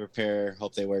 so you got to prepare.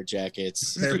 Hope they wear jackets.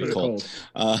 It's Prepare going to for be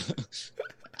the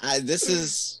cold. This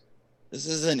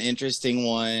is an interesting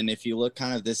one. If you look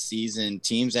kind of this season,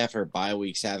 teams after bye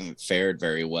weeks haven't fared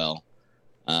very well.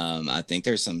 I think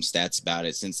there's some stats about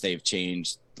it since they've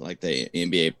changed, like the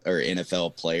NBA or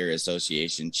NFL Player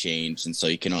Association changed, and so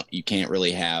you can't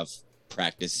really have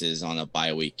practices on a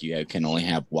bye week. You can only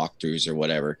have walkthroughs or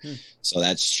whatever. So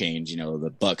that's changed. You know, the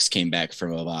Bucks came back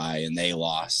from a bye and they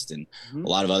lost, and a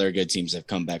lot of other good teams have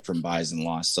come back from byes and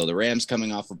lost. So the Rams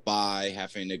coming off a bye,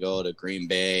 having to go to Green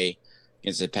Bay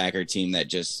against a Packer team that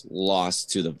just lost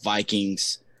to the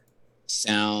Vikings,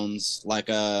 sounds like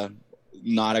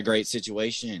not a great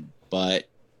situation. But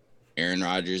Aaron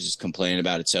Rodgers is complaining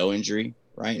about a toe injury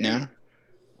right now.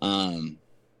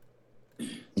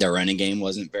 Their running game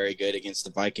wasn't very good against the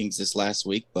Vikings this last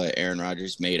week, but Aaron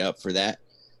Rodgers made up for that.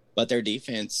 But their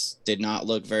defense did not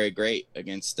look very great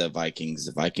against the Vikings.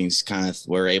 The Vikings kind of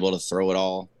were able to throw it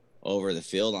all over the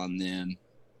field on them.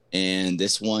 And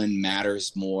this one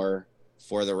matters more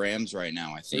for the Rams right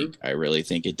now, I think. I really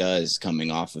think it does,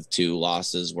 coming off of 2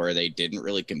 losses where they didn't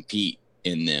really compete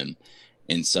in them.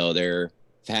 And so they've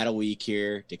had a week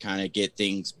here to kind of get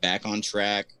things back on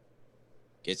track,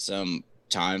 get some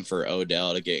time for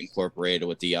Odell to get incorporated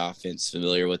with the offense,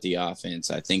 familiar with the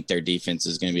offense. I think their defense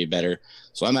is going to be better.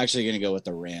 So I'm actually going to go with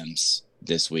the Rams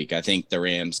this week. I think the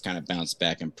Rams kind of bounce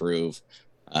back and prove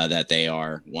that they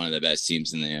are one of the best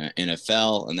teams in the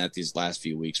NFL, and that these last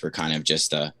few weeks were kind of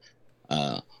just a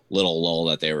little lull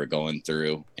that they were going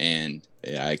through. And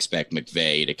I expect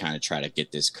McVay to kind of try to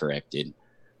get this corrected.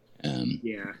 And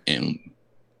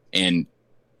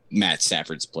Matt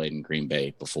Stafford's played in Green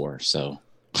Bay before, so.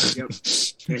 Yep.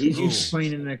 Yeah, he's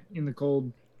playing in the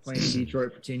cold, playing in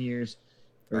Detroit for 10 years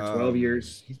or 12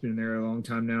 years. He's been there a long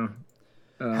time now.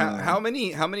 How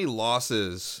many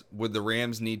losses would the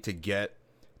Rams need to get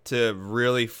to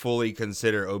really fully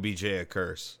consider OBJ a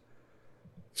curse?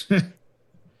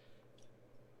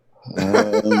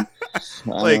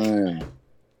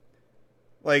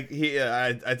 Like he,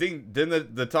 I think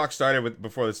didn't the talk started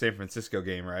before the San Francisco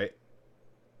game, right?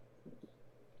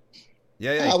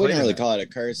 Yeah. I wouldn't really call it a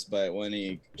curse, but when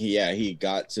he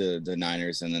got to the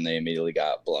Niners and then they immediately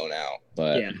got blown out.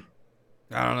 But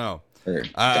I don't know. or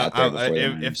got there before the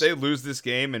if Lions. they lose this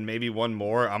game and maybe one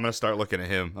more, I'm gonna start looking at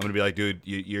him. I'm gonna be like, dude,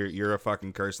 you're a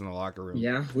fucking curse in the locker room.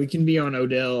 Yeah, we can be on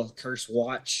Odell curse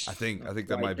watch. I think Not that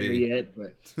quite might there be. yet,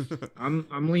 but I'm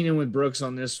leaning with Brooks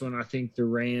on this one. I think the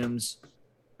Rams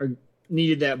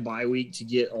needed that bye week to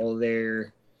get all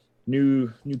their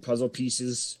new puzzle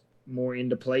pieces more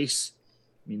into place.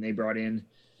 I mean, they brought in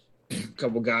a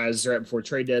couple guys right before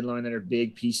trade deadline that are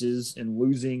big pieces, and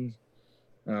losing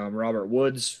Robert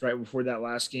Woods right before that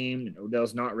last game, and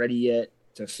Odell's not ready yet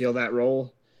to fill that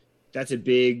role. That's a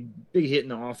big hit in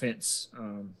the offense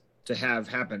to have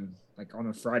happen like on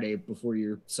a Friday before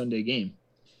your Sunday game.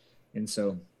 And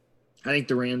so I think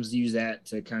the Rams use that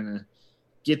to kind of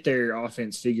get their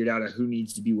offense figured out of who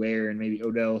needs to be where, and maybe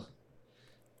Odell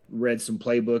read some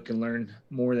playbook and learned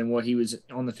more than what he was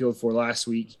on the field for last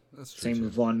week. That's true, Same too.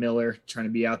 with Von Miller, trying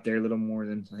to be out there a little more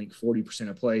than I think 40%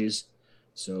 of plays.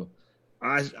 So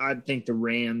I think the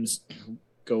Rams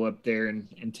go up there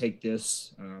and take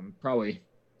this probably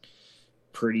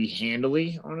pretty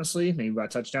handily, honestly, maybe by a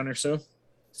touchdown or so.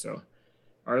 So,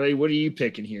 Arlie, what are you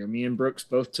picking here? Me and Brooks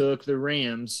both took the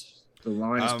Rams. The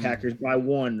line is Packers by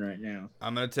 1 right now.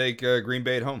 I'm gonna take Green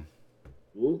Bay at home.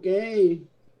 Okay.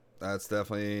 That's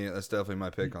definitely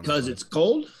my pick on Because this it's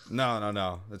cold?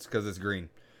 No. It's because it's green.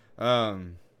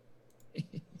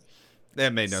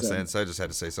 That made no So- sense. I just had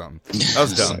to say something. That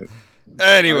was dumb.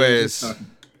 Anyways,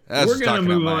 that's We're going to talking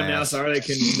move out on my now ass. so Arlie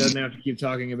doesn't have to keep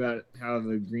talking about how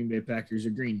the Green Bay Packers are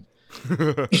green.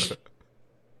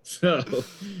 So,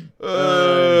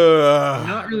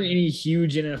 not really any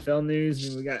huge NFL news. I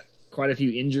mean, we got quite a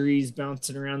few injuries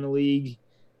bouncing around the league.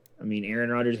 I mean, Aaron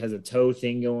Rodgers has a toe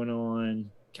thing going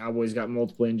on. Cowboys got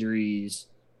multiple injuries,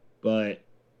 but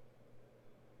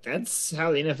that's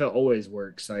how the NFL always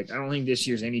works. Like, I don't think this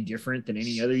year's any different than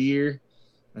any other year.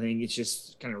 I think it's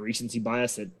just kind of recency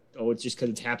bias that, it's just because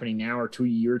it's happening now or to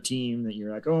your team that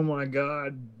you're like, oh my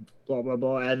God, blah, blah,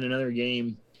 blah, adding another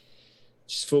game.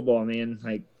 It's just football, man.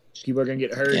 Like, people are going to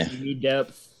get hurt. Yeah. You need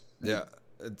depth. Yeah,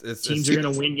 Teams are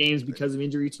going to win games because of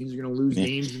injuries. Teams are going to lose Yeah.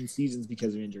 games and seasons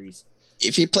because of injuries.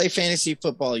 If you play fantasy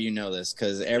football, you know this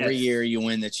because every Yes. year you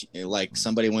win like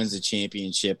somebody wins the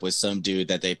championship with some dude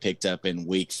that they picked up in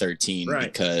week 13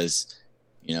 Right. because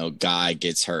guy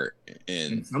gets hurt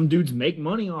And and some dudes make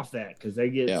money off that because they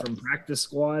get Yeah. from practice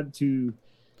squad to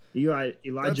Elijah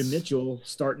That's- Mitchell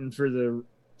starting for the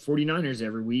 49ers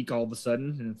every week all of a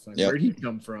sudden. And it's like, Yep. where'd he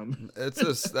come from? That's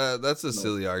a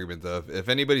silly argument though. If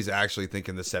anybody's actually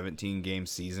thinking the 17 game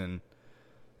season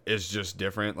is just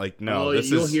different, like no, Well, this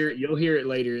you'll is. hear it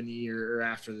later in the year or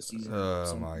after the season. Oh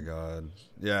So- my god.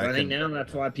 Yeah, But I think now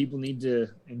that's why people need to,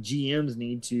 and GMs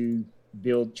need to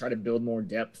try to build more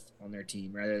depth on their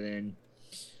team rather than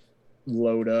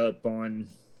load up on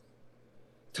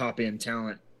top end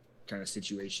talent kind of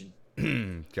situation.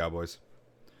 Cowboys.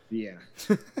 Yeah.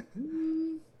 They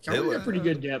Cowboys look- have pretty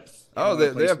good depth. in a Oh, lot they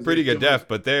of have places. pretty good They feel depth,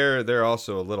 but they're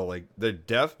also a little like they're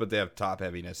depth, but they have top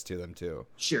heaviness to them too.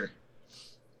 Sure.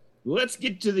 Let's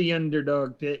get to the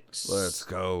underdog picks. Let's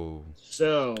go.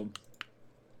 So,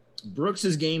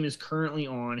 Brooks's game is currently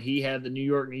on. He had the New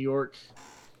York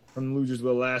from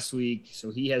Losersville last week.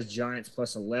 So he has Giants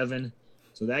plus 11.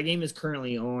 So that game is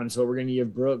currently on. So what we're going to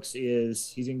give Brooks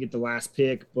is he's going to get the last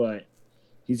pick, but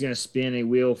he's going to spin a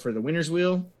wheel for the winner's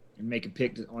wheel and make a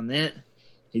pick on that.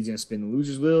 He's going to spin the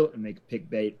loser's wheel and make a pick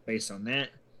based on that.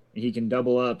 And he can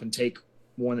double up and take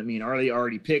one that me and Arlie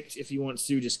already picked if he wants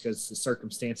to, just because the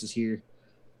circumstances here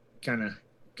kind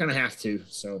of have to.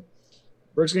 So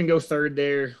Brooks going to go third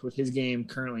there with his game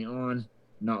currently on.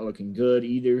 Not looking good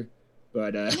either.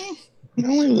 But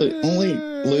only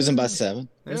losing by 7.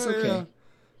 It's okay.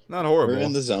 Not We're horrible.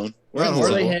 in the zone. We're Not in the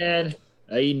Harley zone. had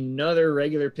another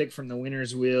regular pick from the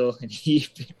winner's wheel, and he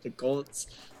picked the Colts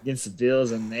against the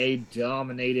Bills, and they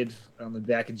dominated on the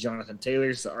back of Jonathan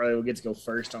Taylor. So Arlie will get to go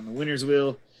first on the winner's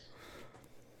wheel.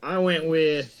 I went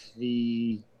with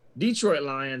the Detroit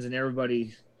Lions, and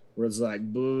everybody was like,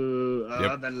 boo,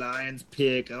 Yep. the Lions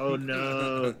pick. Oh,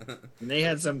 no. And they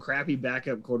had some crappy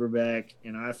backup quarterback,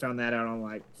 and I found that out on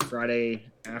like Friday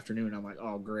afternoon. I'm like,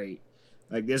 oh, great.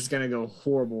 Like, this is going to go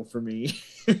horrible for me.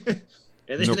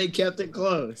 And then Nope. they kept it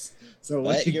close. So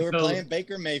But you were go. playing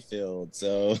Baker Mayfield,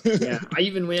 so Yeah, I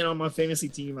even went on my fantasy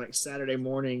team like Saturday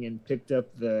morning and picked up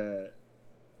the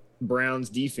Browns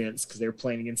defense because they were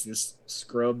playing against this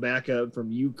scrub backup from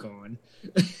UConn.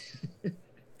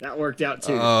 That worked out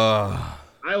too.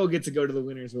 I will get to go to the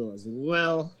winner's wheel as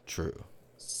well. True.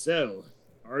 So,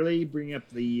 Arlie, bring up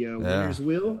the winner's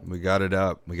wheel. We got it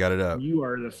up. You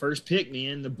are the first pick,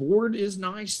 man. The board is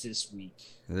nice this week.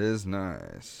 It is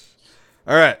nice.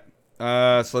 All right.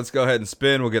 So let's go ahead and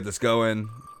spin. We'll get this going.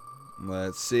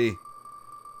 Let's see.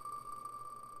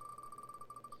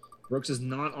 Brooks is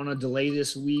not on a delay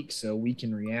this week, so we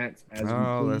can react as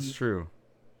Oh, we that's please. true.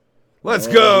 Let's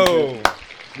Oh, go.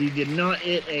 He did not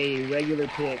hit a regular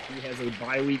pick. He has a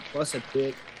bye week plus a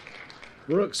pick.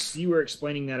 Brooks, you were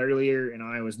explaining that earlier, and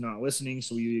I was not listening,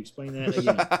 so will you explain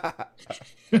that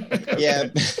again? Yeah.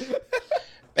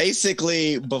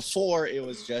 Basically, before it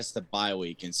was just the bye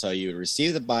week. And so you would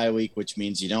receive the bye week, which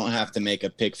means you don't have to make a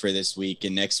pick for this week.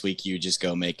 And next week, you just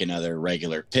go make another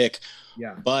regular pick.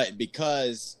 Yeah. But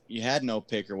because you had no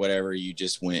pick or whatever, you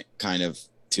just went kind of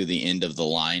to the end of the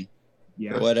line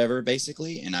Yeah. or whatever,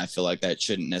 basically. And I feel like that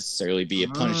shouldn't necessarily be a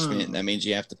punishment. Ah. That means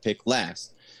you have to pick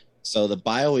last. So the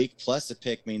bye week plus a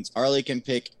pick means Arlie can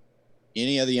pick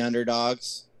any of the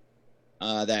underdogs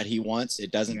that he wants.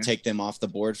 It doesn't Yeah. take them off the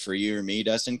board for you or me,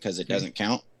 Dustin, because it Okay. doesn't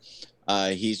count.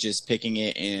 He's just picking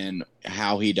it, and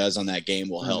how he does on that game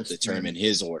will help Understand. determine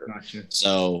his order. Gotcha.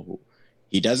 So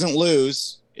he doesn't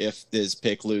lose if this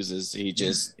pick loses. He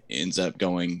just ends up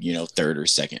going, third or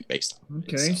second based on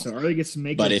it. Okay, so Arlie gets to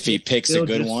make But a if he pick, picks a still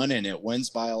good just- one and it wins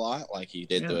by a lot, like he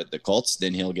did Yeah. the Colts,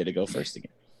 then he'll get to go first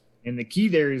again. And the key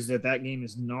there is that game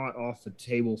is not off the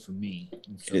table for me.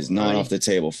 And so It is not Arlie- off the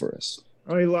table for us.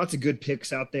 Arlie, lots of good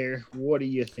picks out there. What are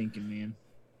you thinking, man?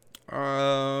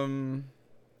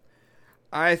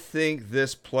 I think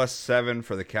this +7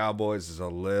 for the Cowboys is a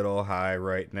little high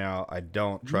right now. I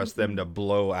don't trust them to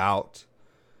blow out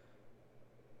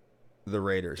the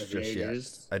Raiders The just yet.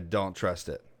 Raiders. I don't trust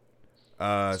it.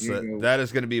 So So you're gonna- that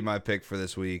is going to be my pick for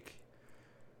this week.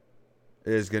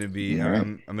 It is going to be. All right.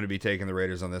 I'm going to be taking the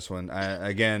Raiders on this one.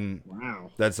 Again, Wow.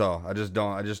 that's all. I just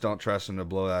don't trust them to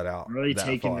blow that out. Really that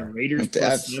taking far. the Raiders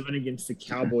That's- +7 against the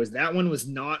Cowboys. That one was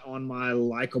not on my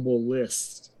likable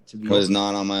list. To be Was honest.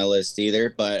 not on my list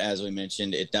either, but as we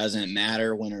mentioned, it doesn't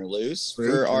matter win or lose True,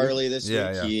 for true. Arlie this Yeah,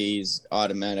 week. yeah.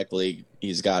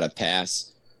 He's got a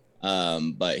pass,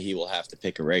 but he will have to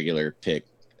pick a regular pick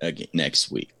again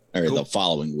next week or Cool. the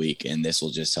following week, and this will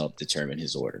just help determine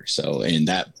his order. So, and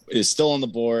that is still on the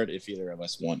board if either of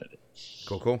us wanted it.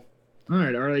 Cool. All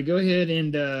right, Arlie, go ahead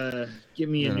and give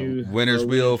me a new winner's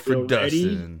wheel for ready.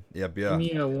 Dustin. Yep. Give Yeah.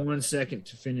 me a 1 second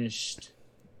to finish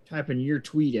typing your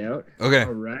tweet out. Okay.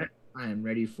 All right. I am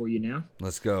ready for you now.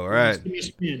 Let's go. All right. Just give me a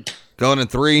spin. Going in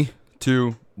 3,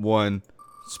 2, 1,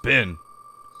 spin.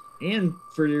 And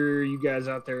for you guys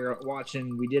out there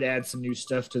watching, we did add some new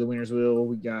stuff to the winner's wheel.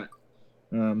 We got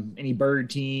any bird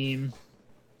team.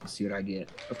 Let's see what I get.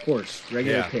 Of course,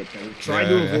 regular Yeah. pick. I tried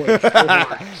to avoid so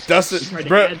hard. Dustin, We tried to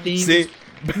bro, add things see,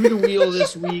 to the wheel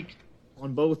this week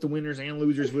on both the winners and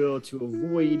losers wheel to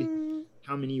avoid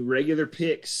how many regular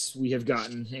picks we have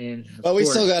gotten. And of But we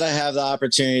course, still got to have the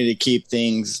opportunity to keep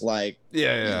things like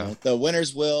yeah. the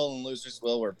winners will and losers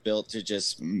will were built to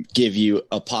just give you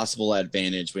a possible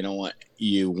advantage. We don't want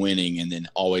you winning and then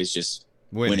always just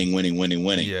winning.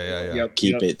 Yeah. Yep,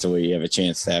 Keep yep. it to where you have a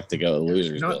chance to have to go to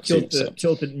losers will not too.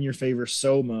 tilt it in your favor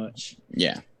so much.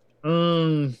 Yeah.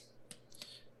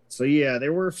 So yeah,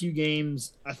 there were a few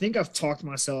games. I think I've talked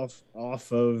myself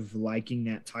off of liking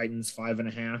that Titans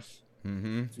 5.5.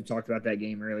 Mm-hmm. We talked about that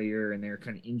game earlier and their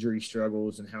kind of injury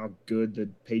struggles and how good the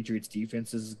Patriots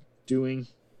defense is doing.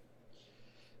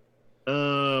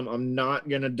 I'm not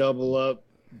gonna double up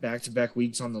back-to-back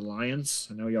weeks on the Lions.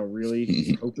 I know y'all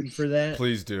really hoping for that.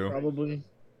 Please do. Probably.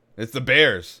 It's the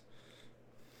Bears.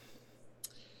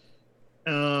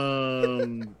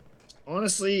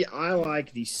 Honestly, I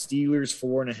like the Steelers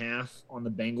 4.5 on the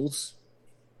Bengals.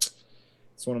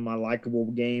 It's one of my likable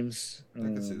games. I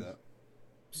can see that.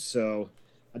 So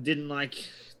I didn't like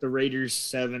the Raiders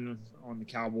 7 on the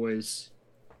Cowboys.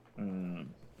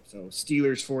 So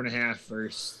Steelers 4.5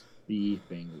 versus the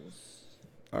Bengals.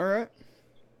 All right.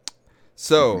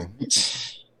 So,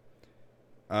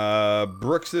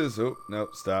 Brooks's. Oh no!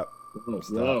 Stop.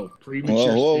 Whoa,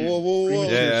 premature. Whoa.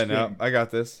 Premature Yeah, spin. no, I got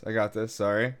this.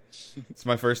 Sorry, it's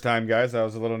my first time, guys. I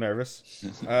was a little nervous.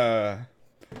 All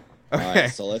Okay. right,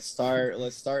 so let's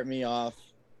start me off.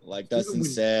 Like Dustin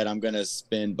said, I'm gonna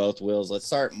spin both wheels. Let's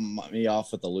start me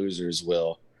off with the losers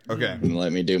wheel. Okay. And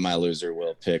let me do my loser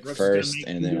wheel pick Brooks is gonna first, make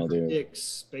and two then I'll different do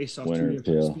picks based off winner two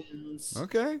different appeal. spins.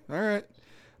 Okay. All right.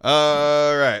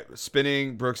 All right.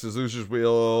 Spinning Brooks's losers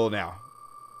wheel now.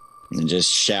 and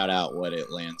just shout out what it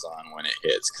lands on when it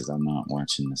hits because I'm not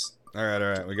watching this. All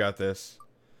right. We got this.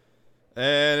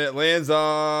 And it lands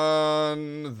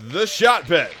on the shot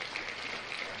bet.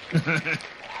 All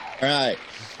right.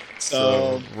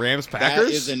 So Rams that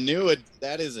Packers. is a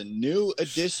new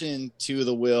addition to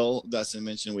the wheel. Dustin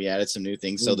mentioned we added some new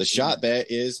things. So the shot bet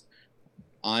is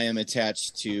I am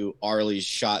attached to Arlie's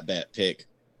shot bet pick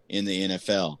in the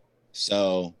NFL.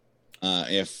 So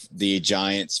If the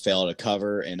Giants fail to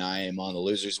cover and I am on the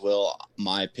loser's wheel,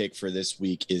 my pick for this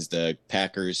week is the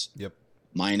Packers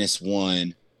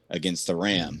 -1 against the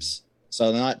Rams.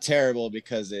 So not terrible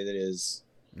because it is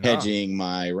hedging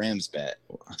my Rams bet.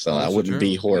 So that wouldn't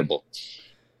be horrible.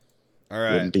 All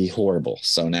right. Wouldn't be horrible.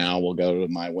 So now we'll go to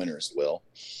my winner's wheel.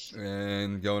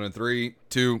 And going in 3,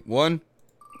 2, 1.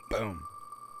 Boom.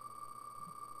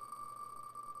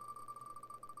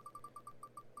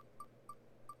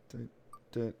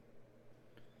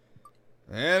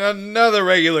 And another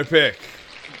regular pick.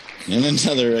 And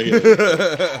another regular.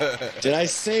 Did I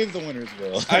save the winner's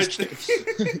wheel?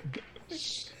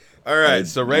 All right,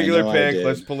 so regular I pick. did.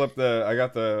 Let's pull up I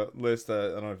got the list. I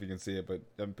don't know if you can see it, but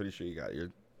I'm pretty sure you got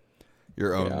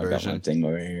your own Yeah, I got my version. thing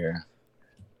over here.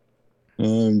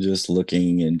 I'm just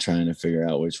looking and trying to figure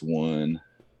out which one.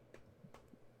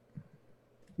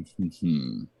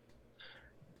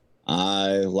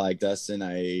 I, like Dustin,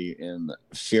 I am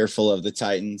fearful of the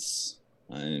Titans.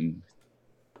 I'm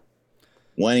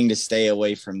wanting to stay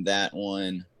away from that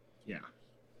one. Yeah.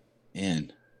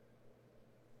 Man,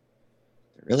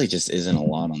 there really just isn't a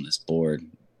lot on this board.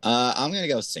 I'm going to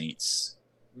go Saints.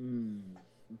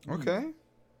 Okay.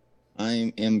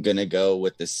 I am going to go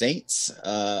with the Saints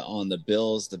on the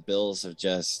Bills. The Bills have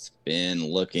just been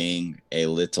looking a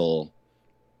little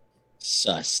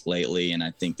sus lately, and I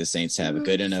think the Saints have a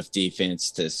good enough defense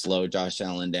to slow Josh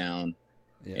Allen down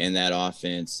in that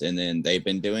offense. And then they've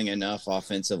been doing enough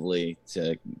offensively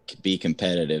to be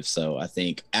competitive. So I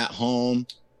think at home,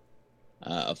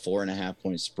 a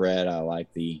 4.5-point spread, I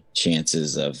like the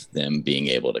chances of them being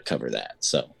able to cover that.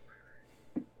 So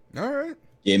All right.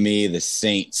 give me the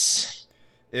Saints.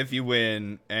 If you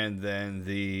win, and then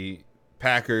the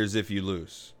Packers if you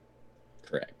lose.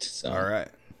 Correct. So All right.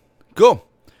 Cool.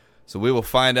 So we will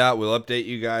find out. We'll update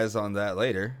you guys on that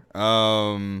later.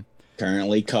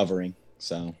 currently covering.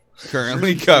 So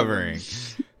Currently covering.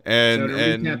 And So to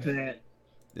recap that,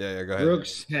 yeah, go ahead.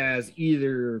 Brooks has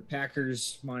either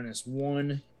Packers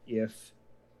 -1 if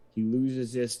he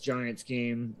loses this Giants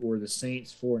game, or the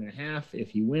Saints 4.5 if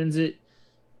he wins it.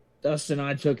 Dustin and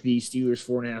I took the Steelers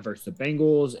 4.5 versus the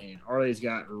Bengals, and Harley's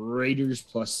got Raiders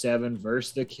 +7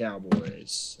 versus the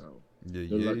Cowboys. So Yeah,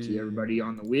 good luck to everybody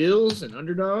on the wheels and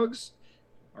underdogs.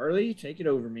 Harley, take it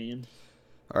over, man.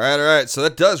 All right. So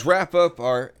that does wrap up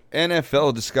our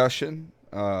NFL discussion.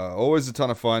 Always a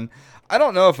ton of fun. I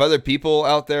don't know if other people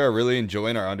out there are really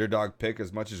enjoying our underdog pick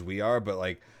as much as we are, but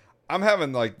like I'm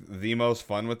having like the most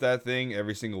fun with that thing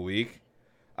every single week.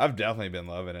 I've definitely been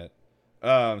loving it.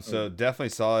 So definitely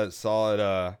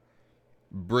solid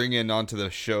bringing onto the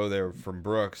show there from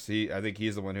Brooks. I think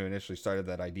he's the one who initially started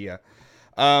that idea.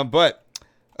 But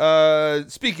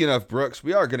speaking of Brooks,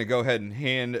 we are going to go ahead and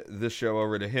hand the show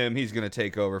over to him. He's going to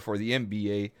take over for the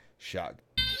NBA shot.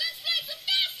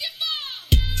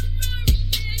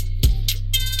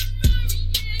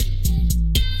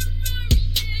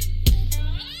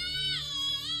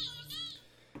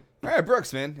 All right,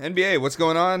 Brooks, man. NBA, what's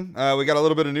going on? We got a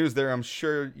little bit of news there I'm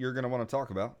sure you're going to want to talk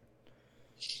about.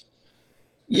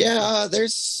 yeah,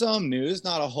 there's some news.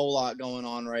 Not a whole lot going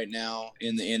on right now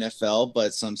in the NFL,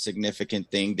 but some significant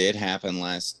thing did happen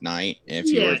last night. If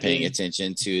you were paying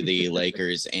attention to the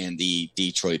Lakers and the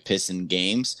Detroit Pistons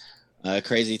games,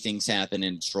 crazy things happen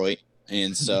in Detroit.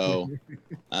 And so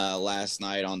last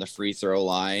night on the free throw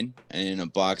line in a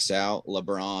box out,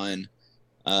 LeBron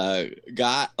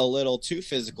got a little too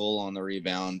physical on the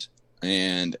rebound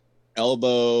and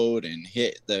elbowed and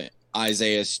hit the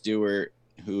Isaiah Stewart,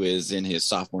 who is in his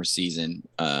sophomore season,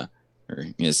 or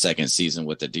his second season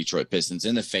with the Detroit Pistons,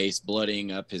 in the face,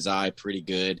 blooding up his eye pretty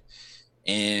good.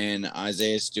 And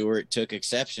Isaiah Stewart took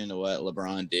exception to what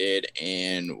LeBron did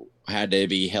and had to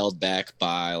be held back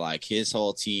by like his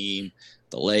whole team,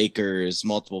 the Lakers,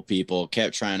 multiple people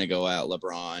kept trying to go at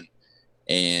LeBron,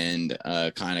 and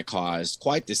kind of caused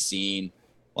quite the scene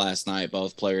last night.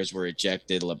 Both players were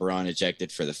ejected. LeBron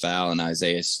ejected for the foul and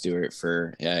Isaiah Stewart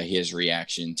for his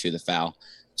reaction to the foul.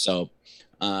 So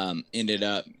ended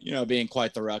up, being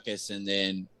quite the ruckus. And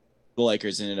then the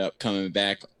Lakers ended up coming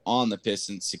back on the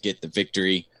Pistons to get the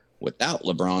victory without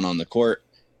LeBron on the court.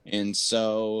 And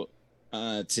so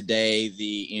today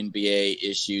the NBA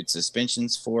issued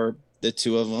suspensions for the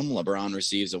two of them. LeBron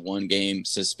receives a 1-game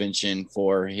suspension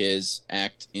for his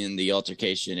act in the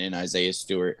altercation, and Isaiah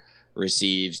Stewart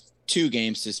receives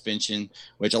 2-game suspension,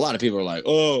 which a lot of people are like,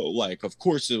 oh, like, of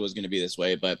course it was going to be this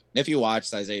way. But if you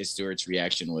watched, Isaiah Stewart's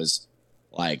reaction was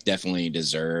like definitely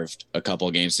deserved a couple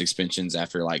of game suspensions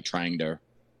after like trying to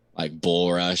like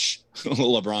bull rush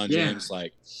LeBron James.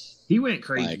 Like He went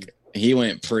crazy. like he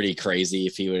went pretty crazy.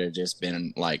 If he would have just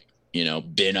been like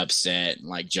been upset and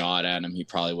like jawed at him, he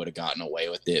probably would have gotten away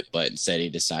with it. But instead, he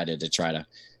decided to try to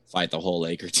fight the whole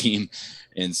Laker team.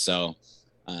 And so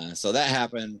that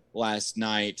happened last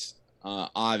night.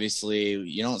 Obviously,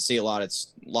 you don't see a lot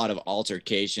of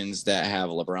altercations that have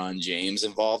LeBron James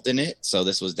involved in it. So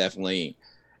this was definitely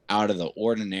out of the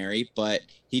ordinary, but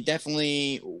he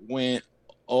definitely went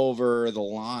over the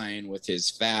line with his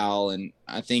foul. And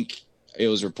I think it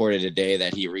was reported today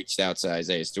that he reached out to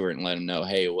Isaiah Stewart and let him know,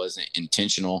 hey, it wasn't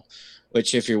intentional,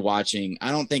 which if you're watching,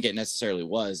 I don't think it necessarily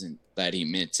was, and that he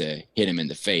meant to hit him in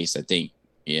the face. I think,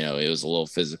 it was a little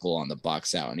physical on the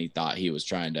box out, and he thought he was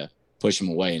trying to push him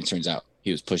away, and turns out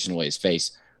he was pushing away his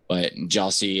face. But did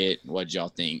y'all see it? What did y'all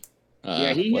think?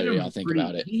 What do y'all think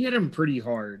about it? He hit him pretty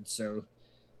hard, so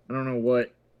I don't know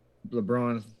what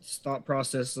LeBron's thought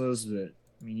process was, but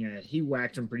I mean, yeah, he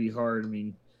whacked him pretty hard. I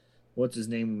mean, what's his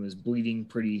name was bleeding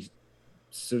pretty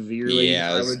severely,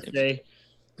 I would say.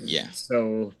 Yeah.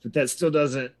 So, but that still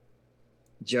doesn't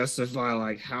justify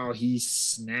like how he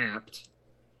snapped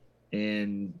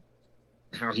and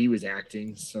how he was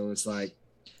acting. So it's like,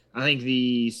 I think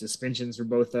the suspensions for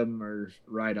both of them are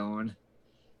right on,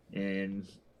 and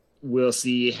we'll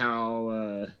see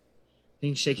how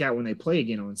things shake out when they play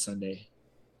again on Sunday.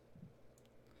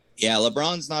 Yeah,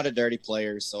 LeBron's not a dirty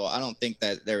player, so I don't think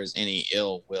that there was any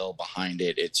ill will behind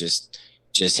it. It just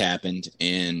happened,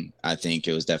 and I think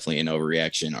it was definitely an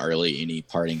overreaction early. Any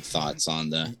parting thoughts on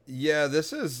the? Yeah,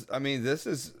 this is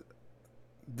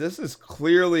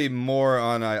clearly more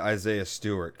on Isaiah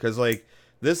Stewart, because like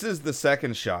this is the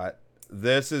second shot.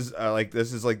 This is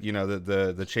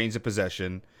the change of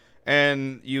possession,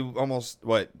 and you almost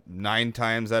 9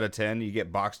 times out of 10 you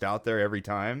get boxed out there every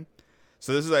time.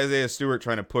 So this is Isaiah Stewart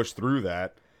trying to push through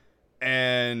that.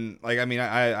 And I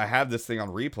have this thing on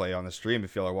replay on the stream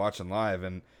if y'all are watching live,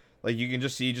 and like you can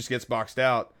just see he just gets boxed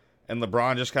out, and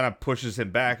LeBron just kind of pushes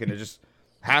him back, and it just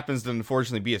happens to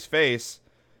unfortunately be his face.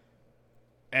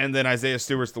 And then Isaiah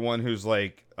Stewart's the one who's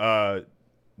like, nah,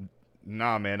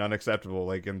 man, unacceptable,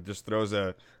 and just throws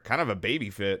a kind of a baby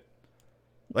fit.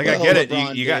 I get it.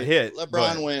 You got hit.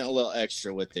 LeBron went a little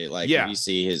extra with it. If you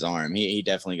see his arm, he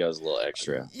definitely goes a little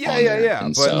extra. Yeah.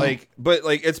 But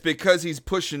it's because he's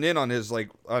pushing in on his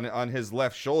on his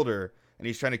left shoulder, and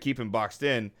he's trying to keep him boxed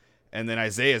in, and then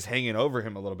Isaiah's hanging over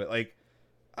him a little bit.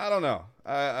 I don't know.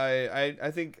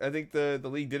 I think the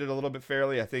league did it a little bit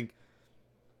fairly. I think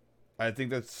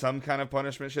that some kind of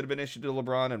punishment should have been issued to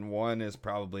LeBron, and one is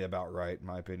probably about right, in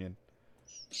my opinion.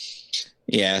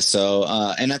 Yeah, so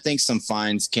and I think some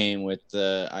fines came with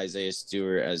Isaiah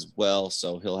Stewart as well,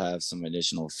 so he'll have some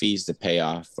additional fees to pay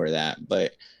off for that.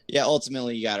 But yeah,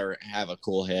 ultimately you got to have a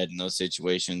cool head in those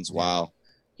situations. Yeah. While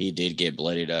he did get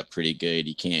bloodied up pretty good,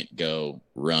 you can't go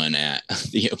run at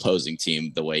the opposing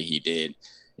team the way he did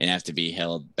and have to be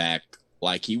held back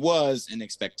like he was and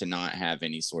expect to not have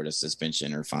any sort of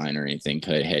suspension or fine or anything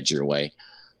could head your way.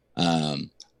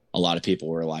 A lot of people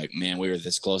were like, man, we were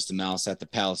this close to Malice at the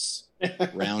Palace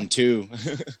round 2.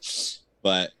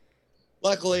 But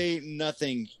luckily,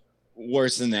 nothing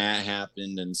worse than that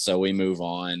happened. And so we move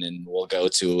on, and we'll go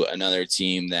to another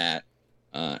team that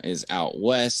is out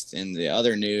west. In the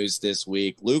other news this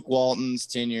week, Luke Walton's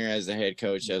tenure as the head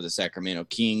coach of the Sacramento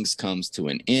Kings comes to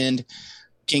an end.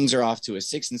 Kings are off to a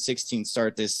 6-16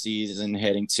 start this season,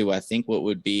 heading to, I think, what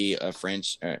would be a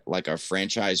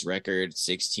franchise record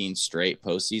 16 straight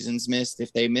postseasons missed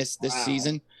if they missed this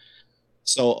season.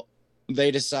 So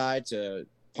they decide to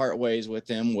part ways with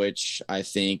him, which I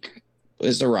think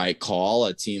is the right call.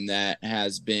 A team that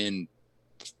has been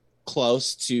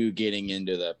close to getting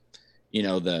into the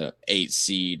 8th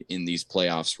seed in these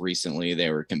playoffs recently. They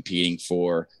were competing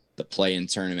for the play-in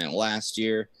tournament last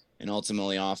year, and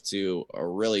ultimately off to a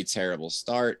really terrible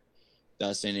start.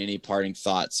 Dustin, any parting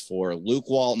thoughts for Luke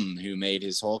Walton, who made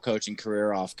his whole coaching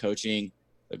career off coaching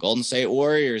the Golden State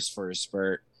Warriors for a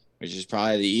spurt, which is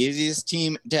probably the easiest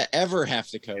team to ever have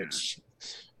to coach?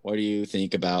 What do you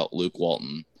think about Luke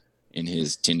Walton and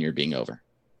his tenure being over?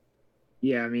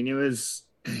 Yeah, I mean, it was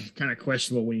kind of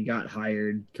questionable when he got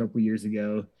hired a couple years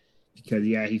ago because,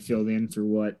 he filled in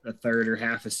for a third or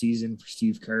half a season for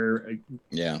Steve Kerr.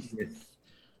 Yeah. With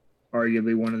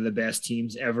arguably one of the best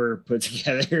teams ever put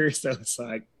together. So it's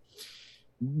like,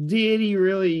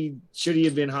 should he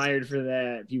have been hired for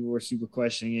that? People were super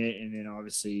questioning it. And then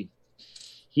obviously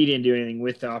he didn't do anything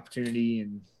with the opportunity.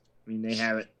 And I mean,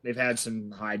 they've had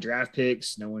some high draft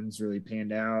picks. No one's really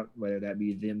panned out, whether that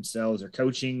be themselves or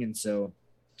coaching. And so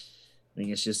I think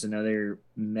it's just another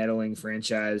meddling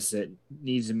franchise that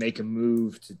needs to make a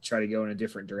move to try to go in a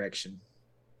different direction.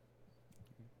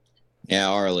 Yeah,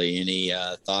 Arlie, any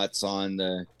thoughts on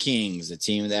the Kings, a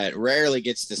team that rarely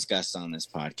gets discussed on this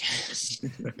podcast?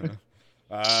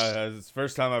 It's the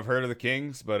first time I've heard of the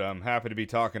Kings, but I'm happy to be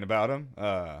talking about them.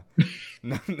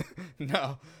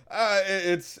 No,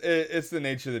 it's the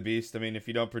nature of the beast. I mean, if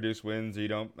you don't produce wins or you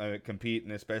don't compete,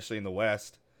 and especially in the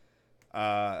West,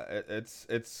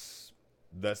 it's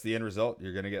that's the end result.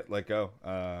 You're gonna get let go.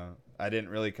 I didn't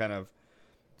really kind of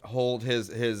hold his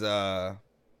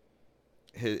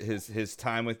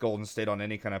time with Golden State on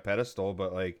any kind of pedestal,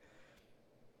 but like,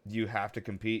 you have to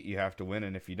compete, you have to win,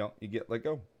 and if you don't, you get let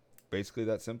go. Basically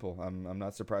that simple. I'm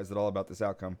not surprised at all about this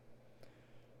outcome.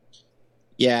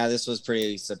 Yeah, this was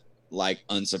pretty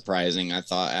unsurprising. I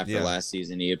thought after last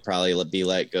season he'd probably be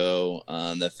let go.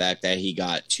 The fact that he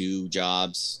got 2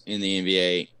 jobs in the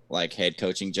NBA, like head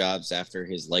coaching jobs after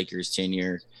his Lakers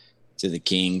tenure to the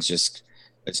Kings, just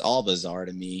it's all bizarre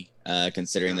to me,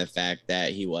 considering the fact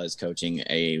that he was coaching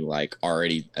a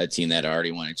team that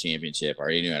already won a championship,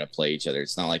 already knew how to play each other.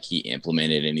 It's not like he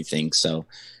implemented anything. So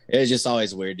it was just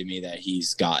always weird to me that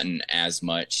he's gotten as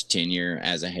much tenure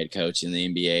as a head coach in the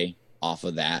NBA off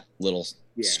of that little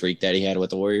streak that he had with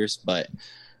the Warriors. But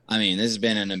I mean, this has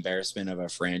been an embarrassment of a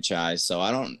franchise. So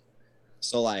who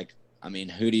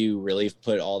do you really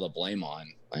put all the blame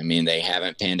on? I mean, they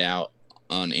haven't panned out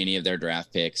on any of their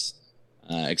draft picks.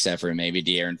 Except for maybe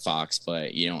De'Aaron Fox,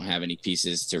 but you don't have any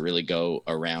pieces to really go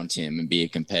around him and be a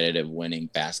competitive winning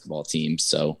basketball team.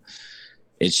 So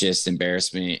it's just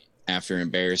embarrassment after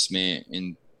embarrassment,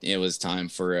 and it was time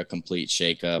for a complete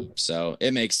shakeup. So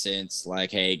it makes sense.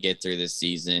 Like, hey, get through this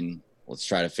season. Let's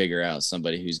try to figure out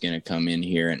somebody who's going to come in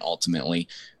here and ultimately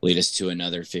lead us to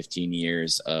another 15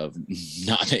 years of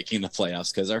not making the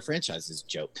playoffs because our franchise is a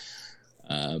joke.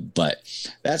 But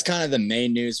that's kind of the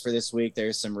main news for this week.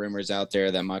 There's some rumors out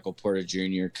there that Michael Porter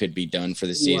Jr. could be done for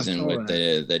the season with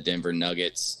the Denver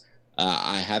Nuggets.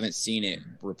 I haven't seen it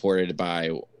reported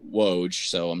by Woj,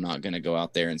 so I'm not going to go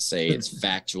out there and say it's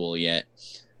factual yet.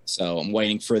 So I'm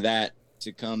waiting for that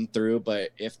to come through. But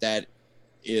if that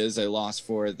is a loss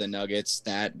for the Nuggets,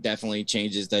 that definitely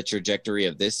changes the trajectory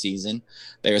of this season.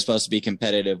 They were supposed to be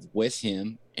competitive with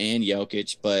him and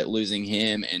Jokic, but losing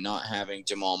him and not having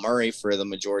Jamal Murray for the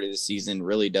majority of the season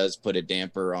really does put a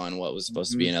damper on what was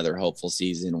supposed to be another hopeful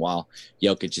season, while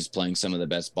Jokic is playing some of the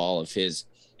best ball of his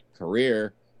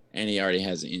career and he already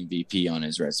has an MVP on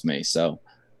his resume. So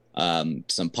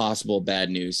some possible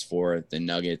bad news for the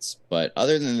Nuggets. But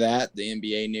other than that, the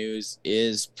NBA news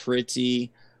is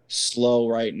pretty slow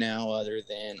right now, other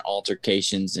than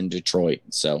altercations in Detroit.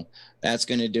 So that's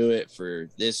going to do it for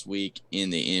this week in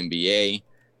the NBA.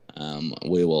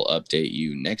 We will update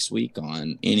you next week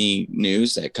on any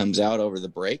news that comes out over the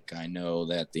break. I know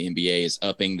that the NBA is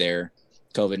upping their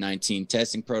COVID-19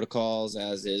 testing protocols,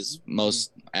 as is the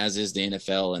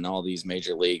NFL and all these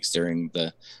major leagues during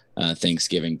the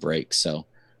Thanksgiving break. So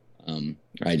I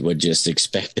would just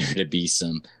expect there to be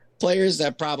some players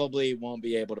that probably won't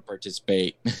be able to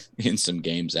participate in some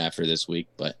games after this week.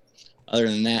 But other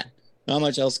than that, not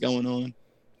much else going on.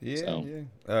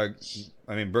 I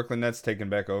mean, Brooklyn Nets taking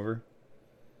back over,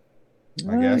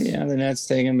 I guess. Yeah, the Nets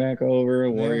taking back over.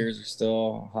 Warriors are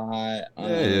still hot.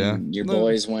 Your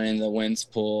boys winning the wins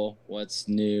pool. What's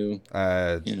new?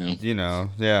 Just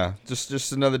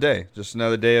another day. Just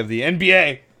another day of the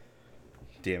NBA.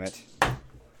 Damn it.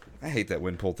 I hate that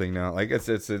win pool thing now. Like,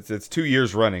 it's 2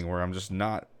 years running where I'm just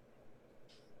not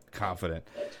confident.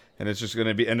 And it's just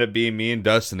going to end up being me and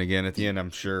Dustin again at the end, I'm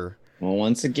sure. Well,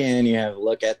 once again, you have a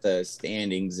look at the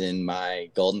standings in my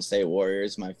Golden State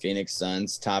Warriors, my Phoenix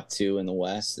Suns, top 2 in the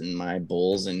West, and my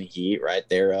Bulls and Heat right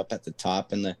there up at the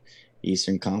top in the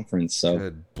Eastern Conference.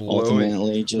 So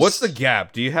ultimately, what's the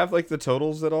gap? Do you have like the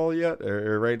totals at all yet,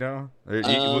 or right now?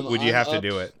 Or would you have to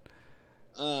do it?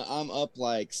 I'm up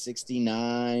like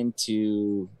 69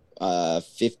 to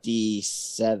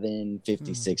 57,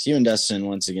 56. You and Dustin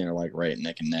once again are like right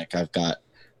neck and neck. I've got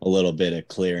a little bit of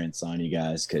clearance on you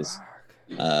guys because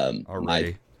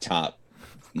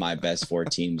my best 4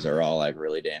 teams are all like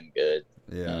really damn good.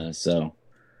 Yeah.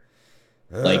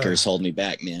 Lakers hold me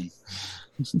back, man.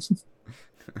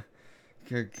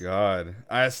 Good God.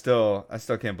 I still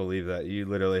can't believe that you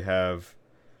literally have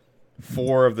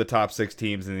 4 of the top 6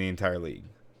 teams in the entire league.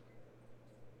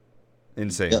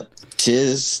 Insane. Yep.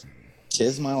 Tis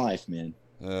my life, man.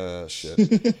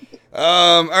 Shit.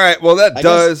 All right. Well, that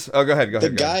does. Oh, go ahead. The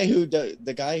guy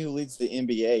who leads the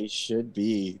NBA should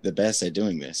be the best at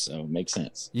doing this. So it makes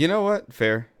sense. You know what?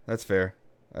 Fair. That's fair.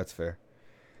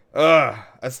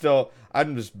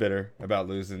 I'm just bitter about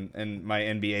losing, and my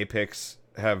NBA picks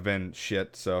have been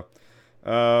shit. So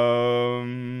That's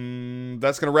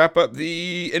going to wrap up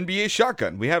the NBA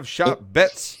shotgun. We have shot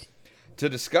bets to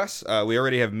discuss. We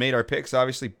already have made our picks,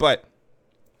 obviously, but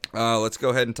let's go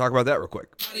ahead and talk about that real quick.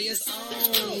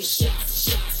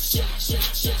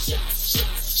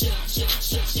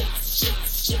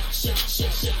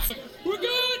 We're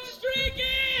good streaky!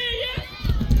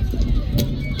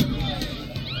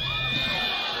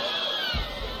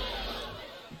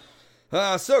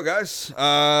 Yeah! So guys,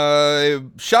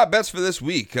 shot bets for this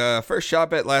week. First shot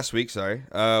bet last week,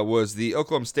 was the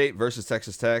Oklahoma State versus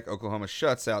Texas Tech. Oklahoma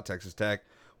shuts out Texas Tech,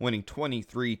 winning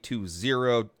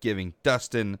 23-0, giving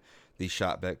Dustin the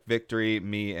shot bet victory.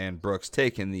 Me and Brooks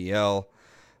taking the L.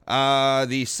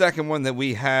 The second one that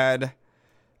we had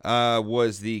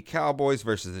was the Cowboys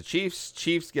versus the Chiefs.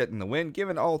 Chiefs getting the win,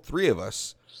 giving all three of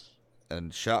us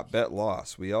a shot bet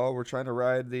loss. We all were trying to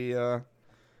ride the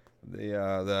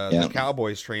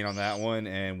Cowboys train on that one,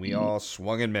 and we all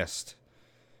swung and missed.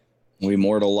 We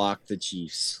mortal locked the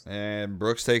Chiefs. And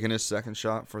Brooks taking his second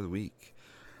shot for the week.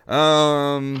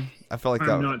 I felt like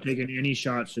I'm not taking any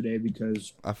shots today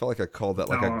because I felt like I called that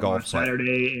like a golf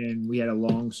Saturday, and we had a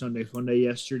long Sunday fun day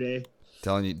yesterday.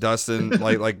 Telling you, Dustin,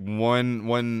 like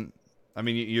one. I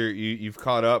mean, you've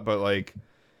caught up, but like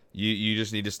you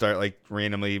just need to start like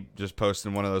randomly just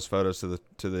posting one of those photos to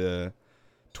the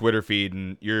Twitter feed,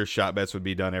 and your shot bets would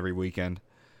be done every weekend.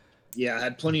 Yeah, I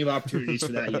had plenty of opportunities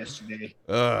for that yesterday.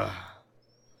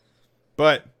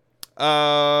 But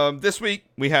this week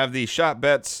we have the shot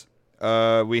bets.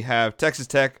 We have Texas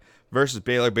Tech versus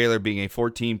Baylor. Baylor being a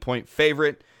 14-point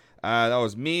favorite. That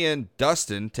was me and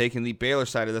Dustin taking the Baylor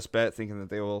side of this bet, thinking that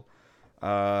they will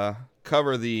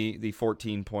cover the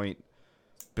 14-point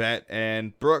bet,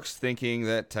 and Brooks thinking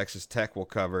that Texas Tech will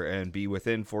cover and be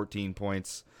within 14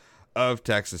 points of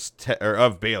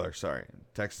Baylor.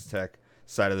 Texas Tech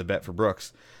side of the bet for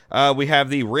Brooks. We have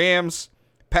the Rams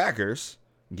Packers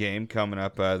game coming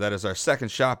up. That is our second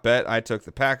shot bet. I took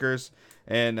the Packers,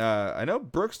 and I know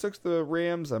Brooks took the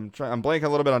Rams. I'm blanking a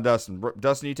little bit on Dustin.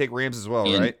 Dustin, you take Rams as well,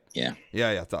 right? Yeah.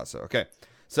 I thought so. Okay,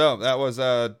 so that was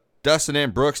Dustin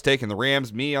and Brooks taking the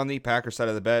Rams. Me on the Packers side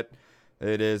of the bet.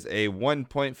 It is a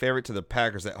 1-point favorite to the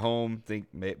Packers at home.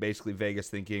 Basically Vegas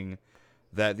thinking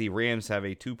that the Rams have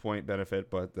a 2-point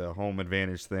benefit, but the home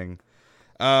advantage thing.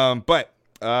 But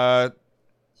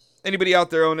anybody out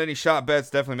there own any shot bets,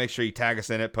 definitely make sure you tag us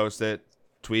in it, post it,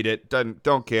 tweet it.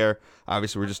 Don't care.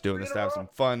 Obviously, we're just doing this to have some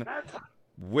fun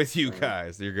with you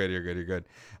guys. You're good.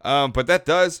 But that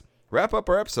does wrap up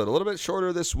our episode. A little bit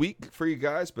shorter this week for you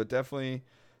guys, but definitely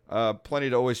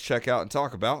plenty to always check out and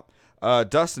talk about.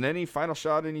 Dustin, any final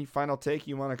shot, any final take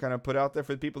you want to kind of put out there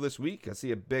for the people this week? I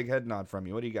see a big head nod from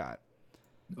you. What do you got?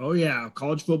 Oh, yeah.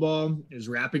 College football is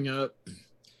wrapping up.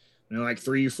 Like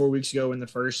 3 or 4 weeks ago when the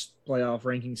first playoff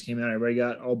rankings came out, everybody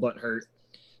got all but hurt.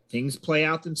 Things play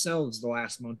out themselves the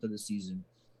last month of the season.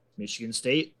 Michigan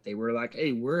State, they were like,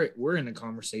 hey, we're in the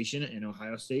conversation, and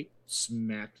Ohio State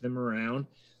smacked them around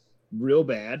real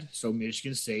bad. So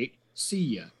Michigan State,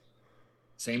 see ya.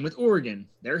 Same with Oregon.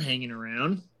 They're hanging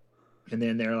around, and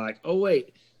then they're like, oh,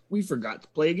 wait, we forgot to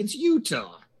play against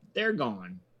Utah. They're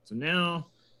gone. So now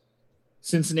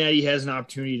Cincinnati has an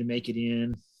opportunity to make it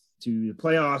in to the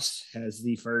playoffs, has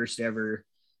the first ever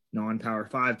non-Power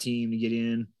 5 team to get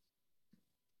in.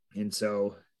 And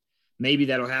so maybe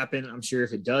that'll happen. I'm sure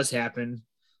if it does happen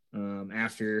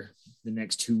after the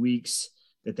next 2 weeks,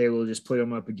 that they will just put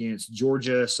them up against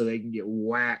Georgia so they can get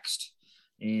waxed.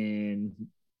 And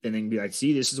then they can be like,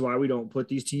 see, this is why we don't put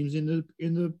these teams in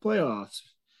the playoffs.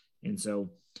 And so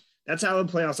that's how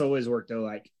the playoffs always work, though.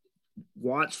 Like,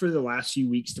 watch for the last few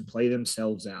weeks to play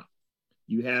themselves out.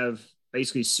 You have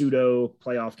basically pseudo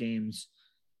playoff games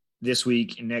this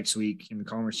week and next week in the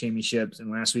conference championships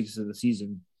and last weeks of the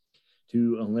season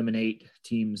to eliminate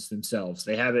teams themselves.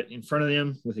 They have it in front of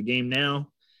them with a game now,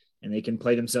 and they can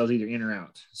play themselves either in or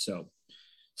out. So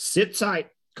sit tight,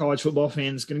 college football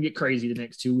fans. It's going to get crazy the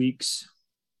next 2 weeks.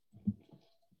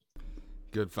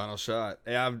 Good final shot.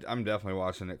 Yeah, I'm definitely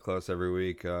watching it close every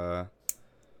week.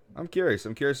 I'm curious.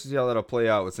 I'm curious to see how that'll play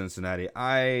out with Cincinnati.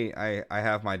 I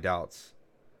have my doubts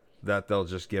that they'll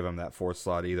just give them that fourth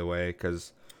slot either way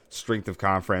because strength of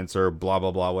conference or blah, blah,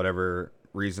 blah, whatever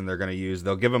reason they're going to use.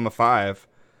 They'll give them a 5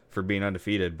 for being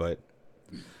undefeated. But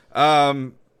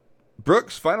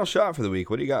Brooks, final shot for the week.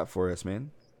 What do you got for us,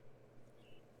 man?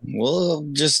 Well,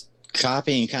 just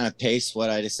copy and kind of paste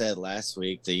what I just said last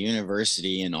week. The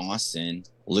University in Austin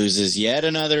loses yet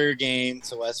another game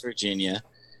to West Virginia.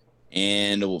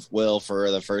 and will,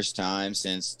 for the first time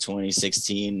since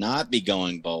 2016, not be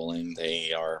going bowling.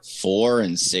 They are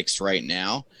 4-6 right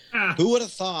now. Ah, Who would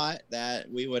have thought that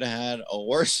we would have had a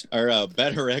worse or a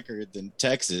better record than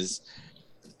Texas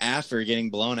after getting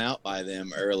blown out by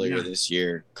them earlier this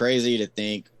year? Crazy to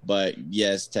think, but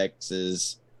yes,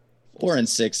 Texas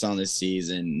 4-6 on the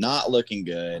season, not looking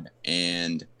good,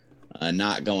 and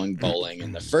not going bowling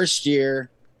in the first year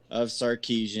of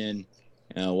Sarkisian.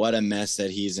 What a mess that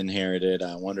he's inherited.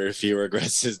 I wonder if he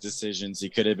regrets his decisions. He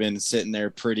could have been sitting there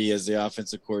pretty as the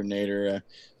offensive coordinator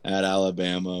at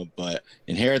Alabama, but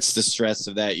inherits the stress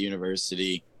of that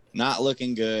university. Not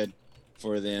looking good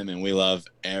for them, and we love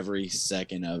every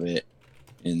second of it.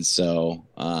 And so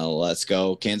let's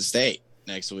go Kansas State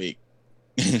next week.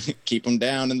 Keep them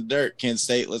down in the dirt, Kansas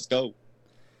State. Let's go.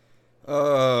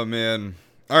 Oh, man.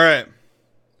 All right.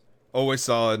 Always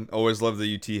solid. Always love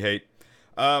the UT hate.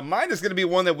 Mine is going to be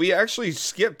one that we actually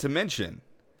skipped to mention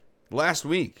last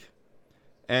week.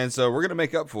 And so we're going to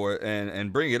make up for it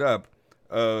and bring it up,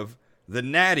 of the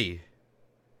Natty.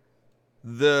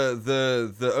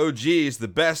 The OGs, the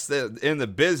best in the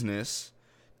business,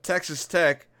 Texas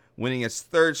Tech winning its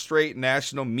third straight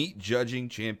national meat judging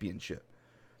championship.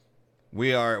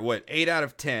 We are, 8 out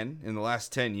of 10 in the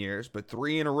last 10 years, but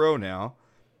 3 in a row now.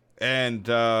 And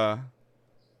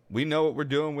we know what we're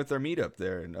doing with our meat up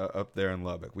there in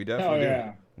Lubbock. We definitely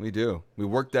do. We do. We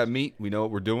work that meat. We know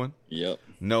what we're doing. Yep.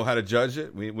 Know how to judge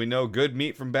it. We know good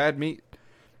meat from bad meat.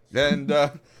 And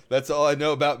that's all I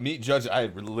know about meat judging. I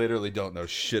literally don't know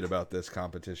shit about this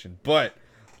competition. But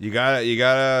you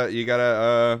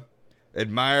gotta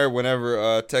admire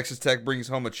whenever Texas Tech brings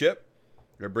home a chip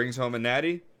or brings home a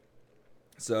natty.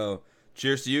 So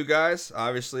cheers to you guys.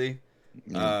 Obviously,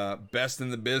 best in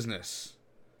the business.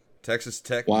 Texas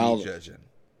Tech meat judging.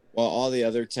 While all the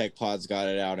other Tech pods got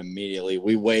it out immediately,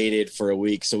 we waited for a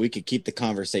week so we could keep the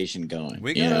conversation going.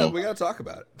 We gotta talk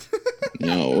about it.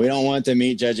 No, we don't want the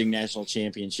meat judging national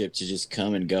championship to just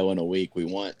come and go in a week. We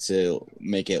want to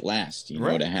make it last.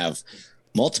 To have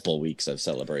multiple weeks of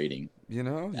celebrating.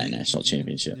 That national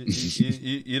championship.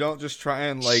 You don't just try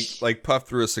and like puff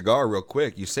through a cigar real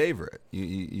quick. You savor it.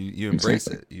 You embrace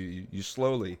it. You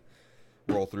slowly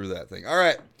roll through that thing. All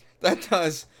right, that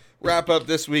does wrap up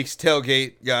this week's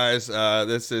tailgate, guys.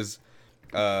 This is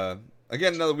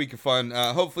again another week of fun.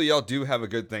 Hopefully y'all do have a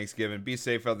good Thanksgiving. Be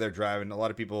safe out there driving. A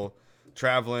lot of people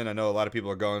traveling. I know a lot of people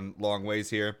are going long ways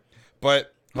here,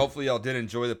 but hopefully y'all did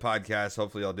enjoy the podcast.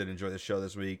 Hopefully y'all did enjoy the show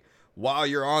this week. While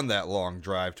you're on that long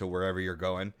drive to wherever you're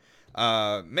going,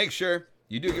 make sure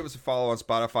you do give us a follow on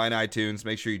Spotify and iTunes.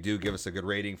 Make sure you do give us a good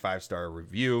rating, 5-star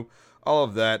review, all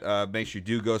of that. Make sure you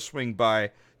do go swing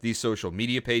by these social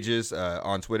media pages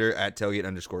on Twitter at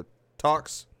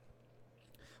tailgate_talks.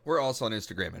 We're also on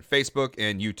Instagram and Facebook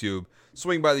and YouTube.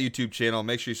 Swing by the YouTube channel.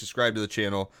 Make sure you subscribe to the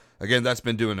channel. Again, that's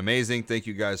been doing amazing. Thank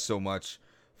you guys so much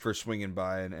for swinging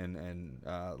by and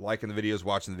liking the videos,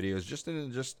 watching the videos,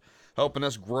 just helping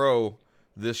us grow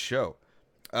this show.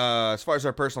 As far as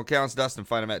our personal accounts, Dustin,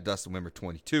 find him at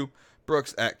DustinWimmer22,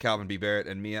 Brooks at Calvin B. Barrett,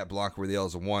 and me at Blanca where the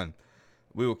L's a 1.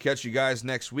 We will catch you guys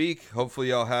next week. Hopefully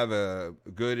y'all have a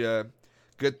good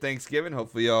Thanksgiving.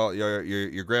 Hopefully y'all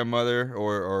your grandmother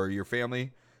or your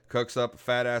family cooks up a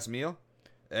fat ass meal.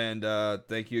 And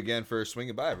thank you again for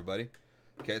swinging by, everybody.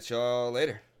 Catch y'all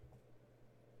later.